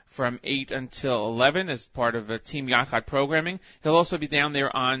Florida from 8 until 11 as part of Team Yachad programming. He'll also be down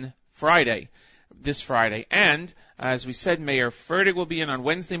there on Friday, this Friday. And, as we said, Mayor Fertig will be in on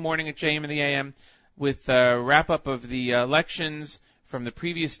Wednesday morning at JM in the AM with a wrap-up of the elections from the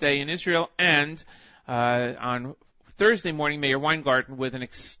previous day in Israel. And on Thursday morning, Mayor Weingarten with an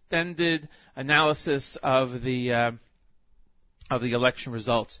extended analysis of the election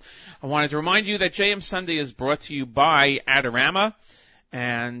results. I wanted to remind you that JM Sunday is brought to you by Adorama.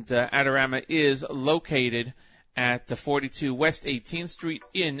 And Adorama is located at the 42 West 18th Street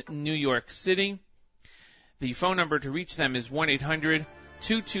in New York City. The phone number to reach them is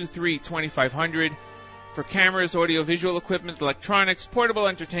 1-800-223-2500. For cameras, audio-visual equipment, electronics, portable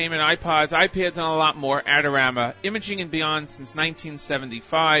entertainment, iPods, iPads, and a lot more, Adorama. Imaging and beyond since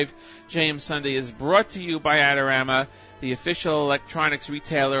 1975. JM Sunday is brought to you by Adorama, the official electronics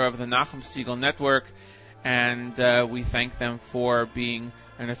retailer of the Nachum Segal Network. And we thank them for being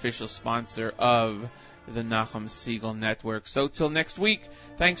an official sponsor of the Nachum Segal Network. So till next week,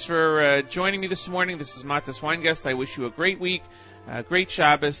 thanks for joining me this morning. This is Matis Weingast. I wish you a great week, great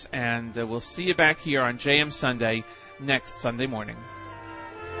Shabbos, and we'll see you back here on JM Sunday next Sunday morning.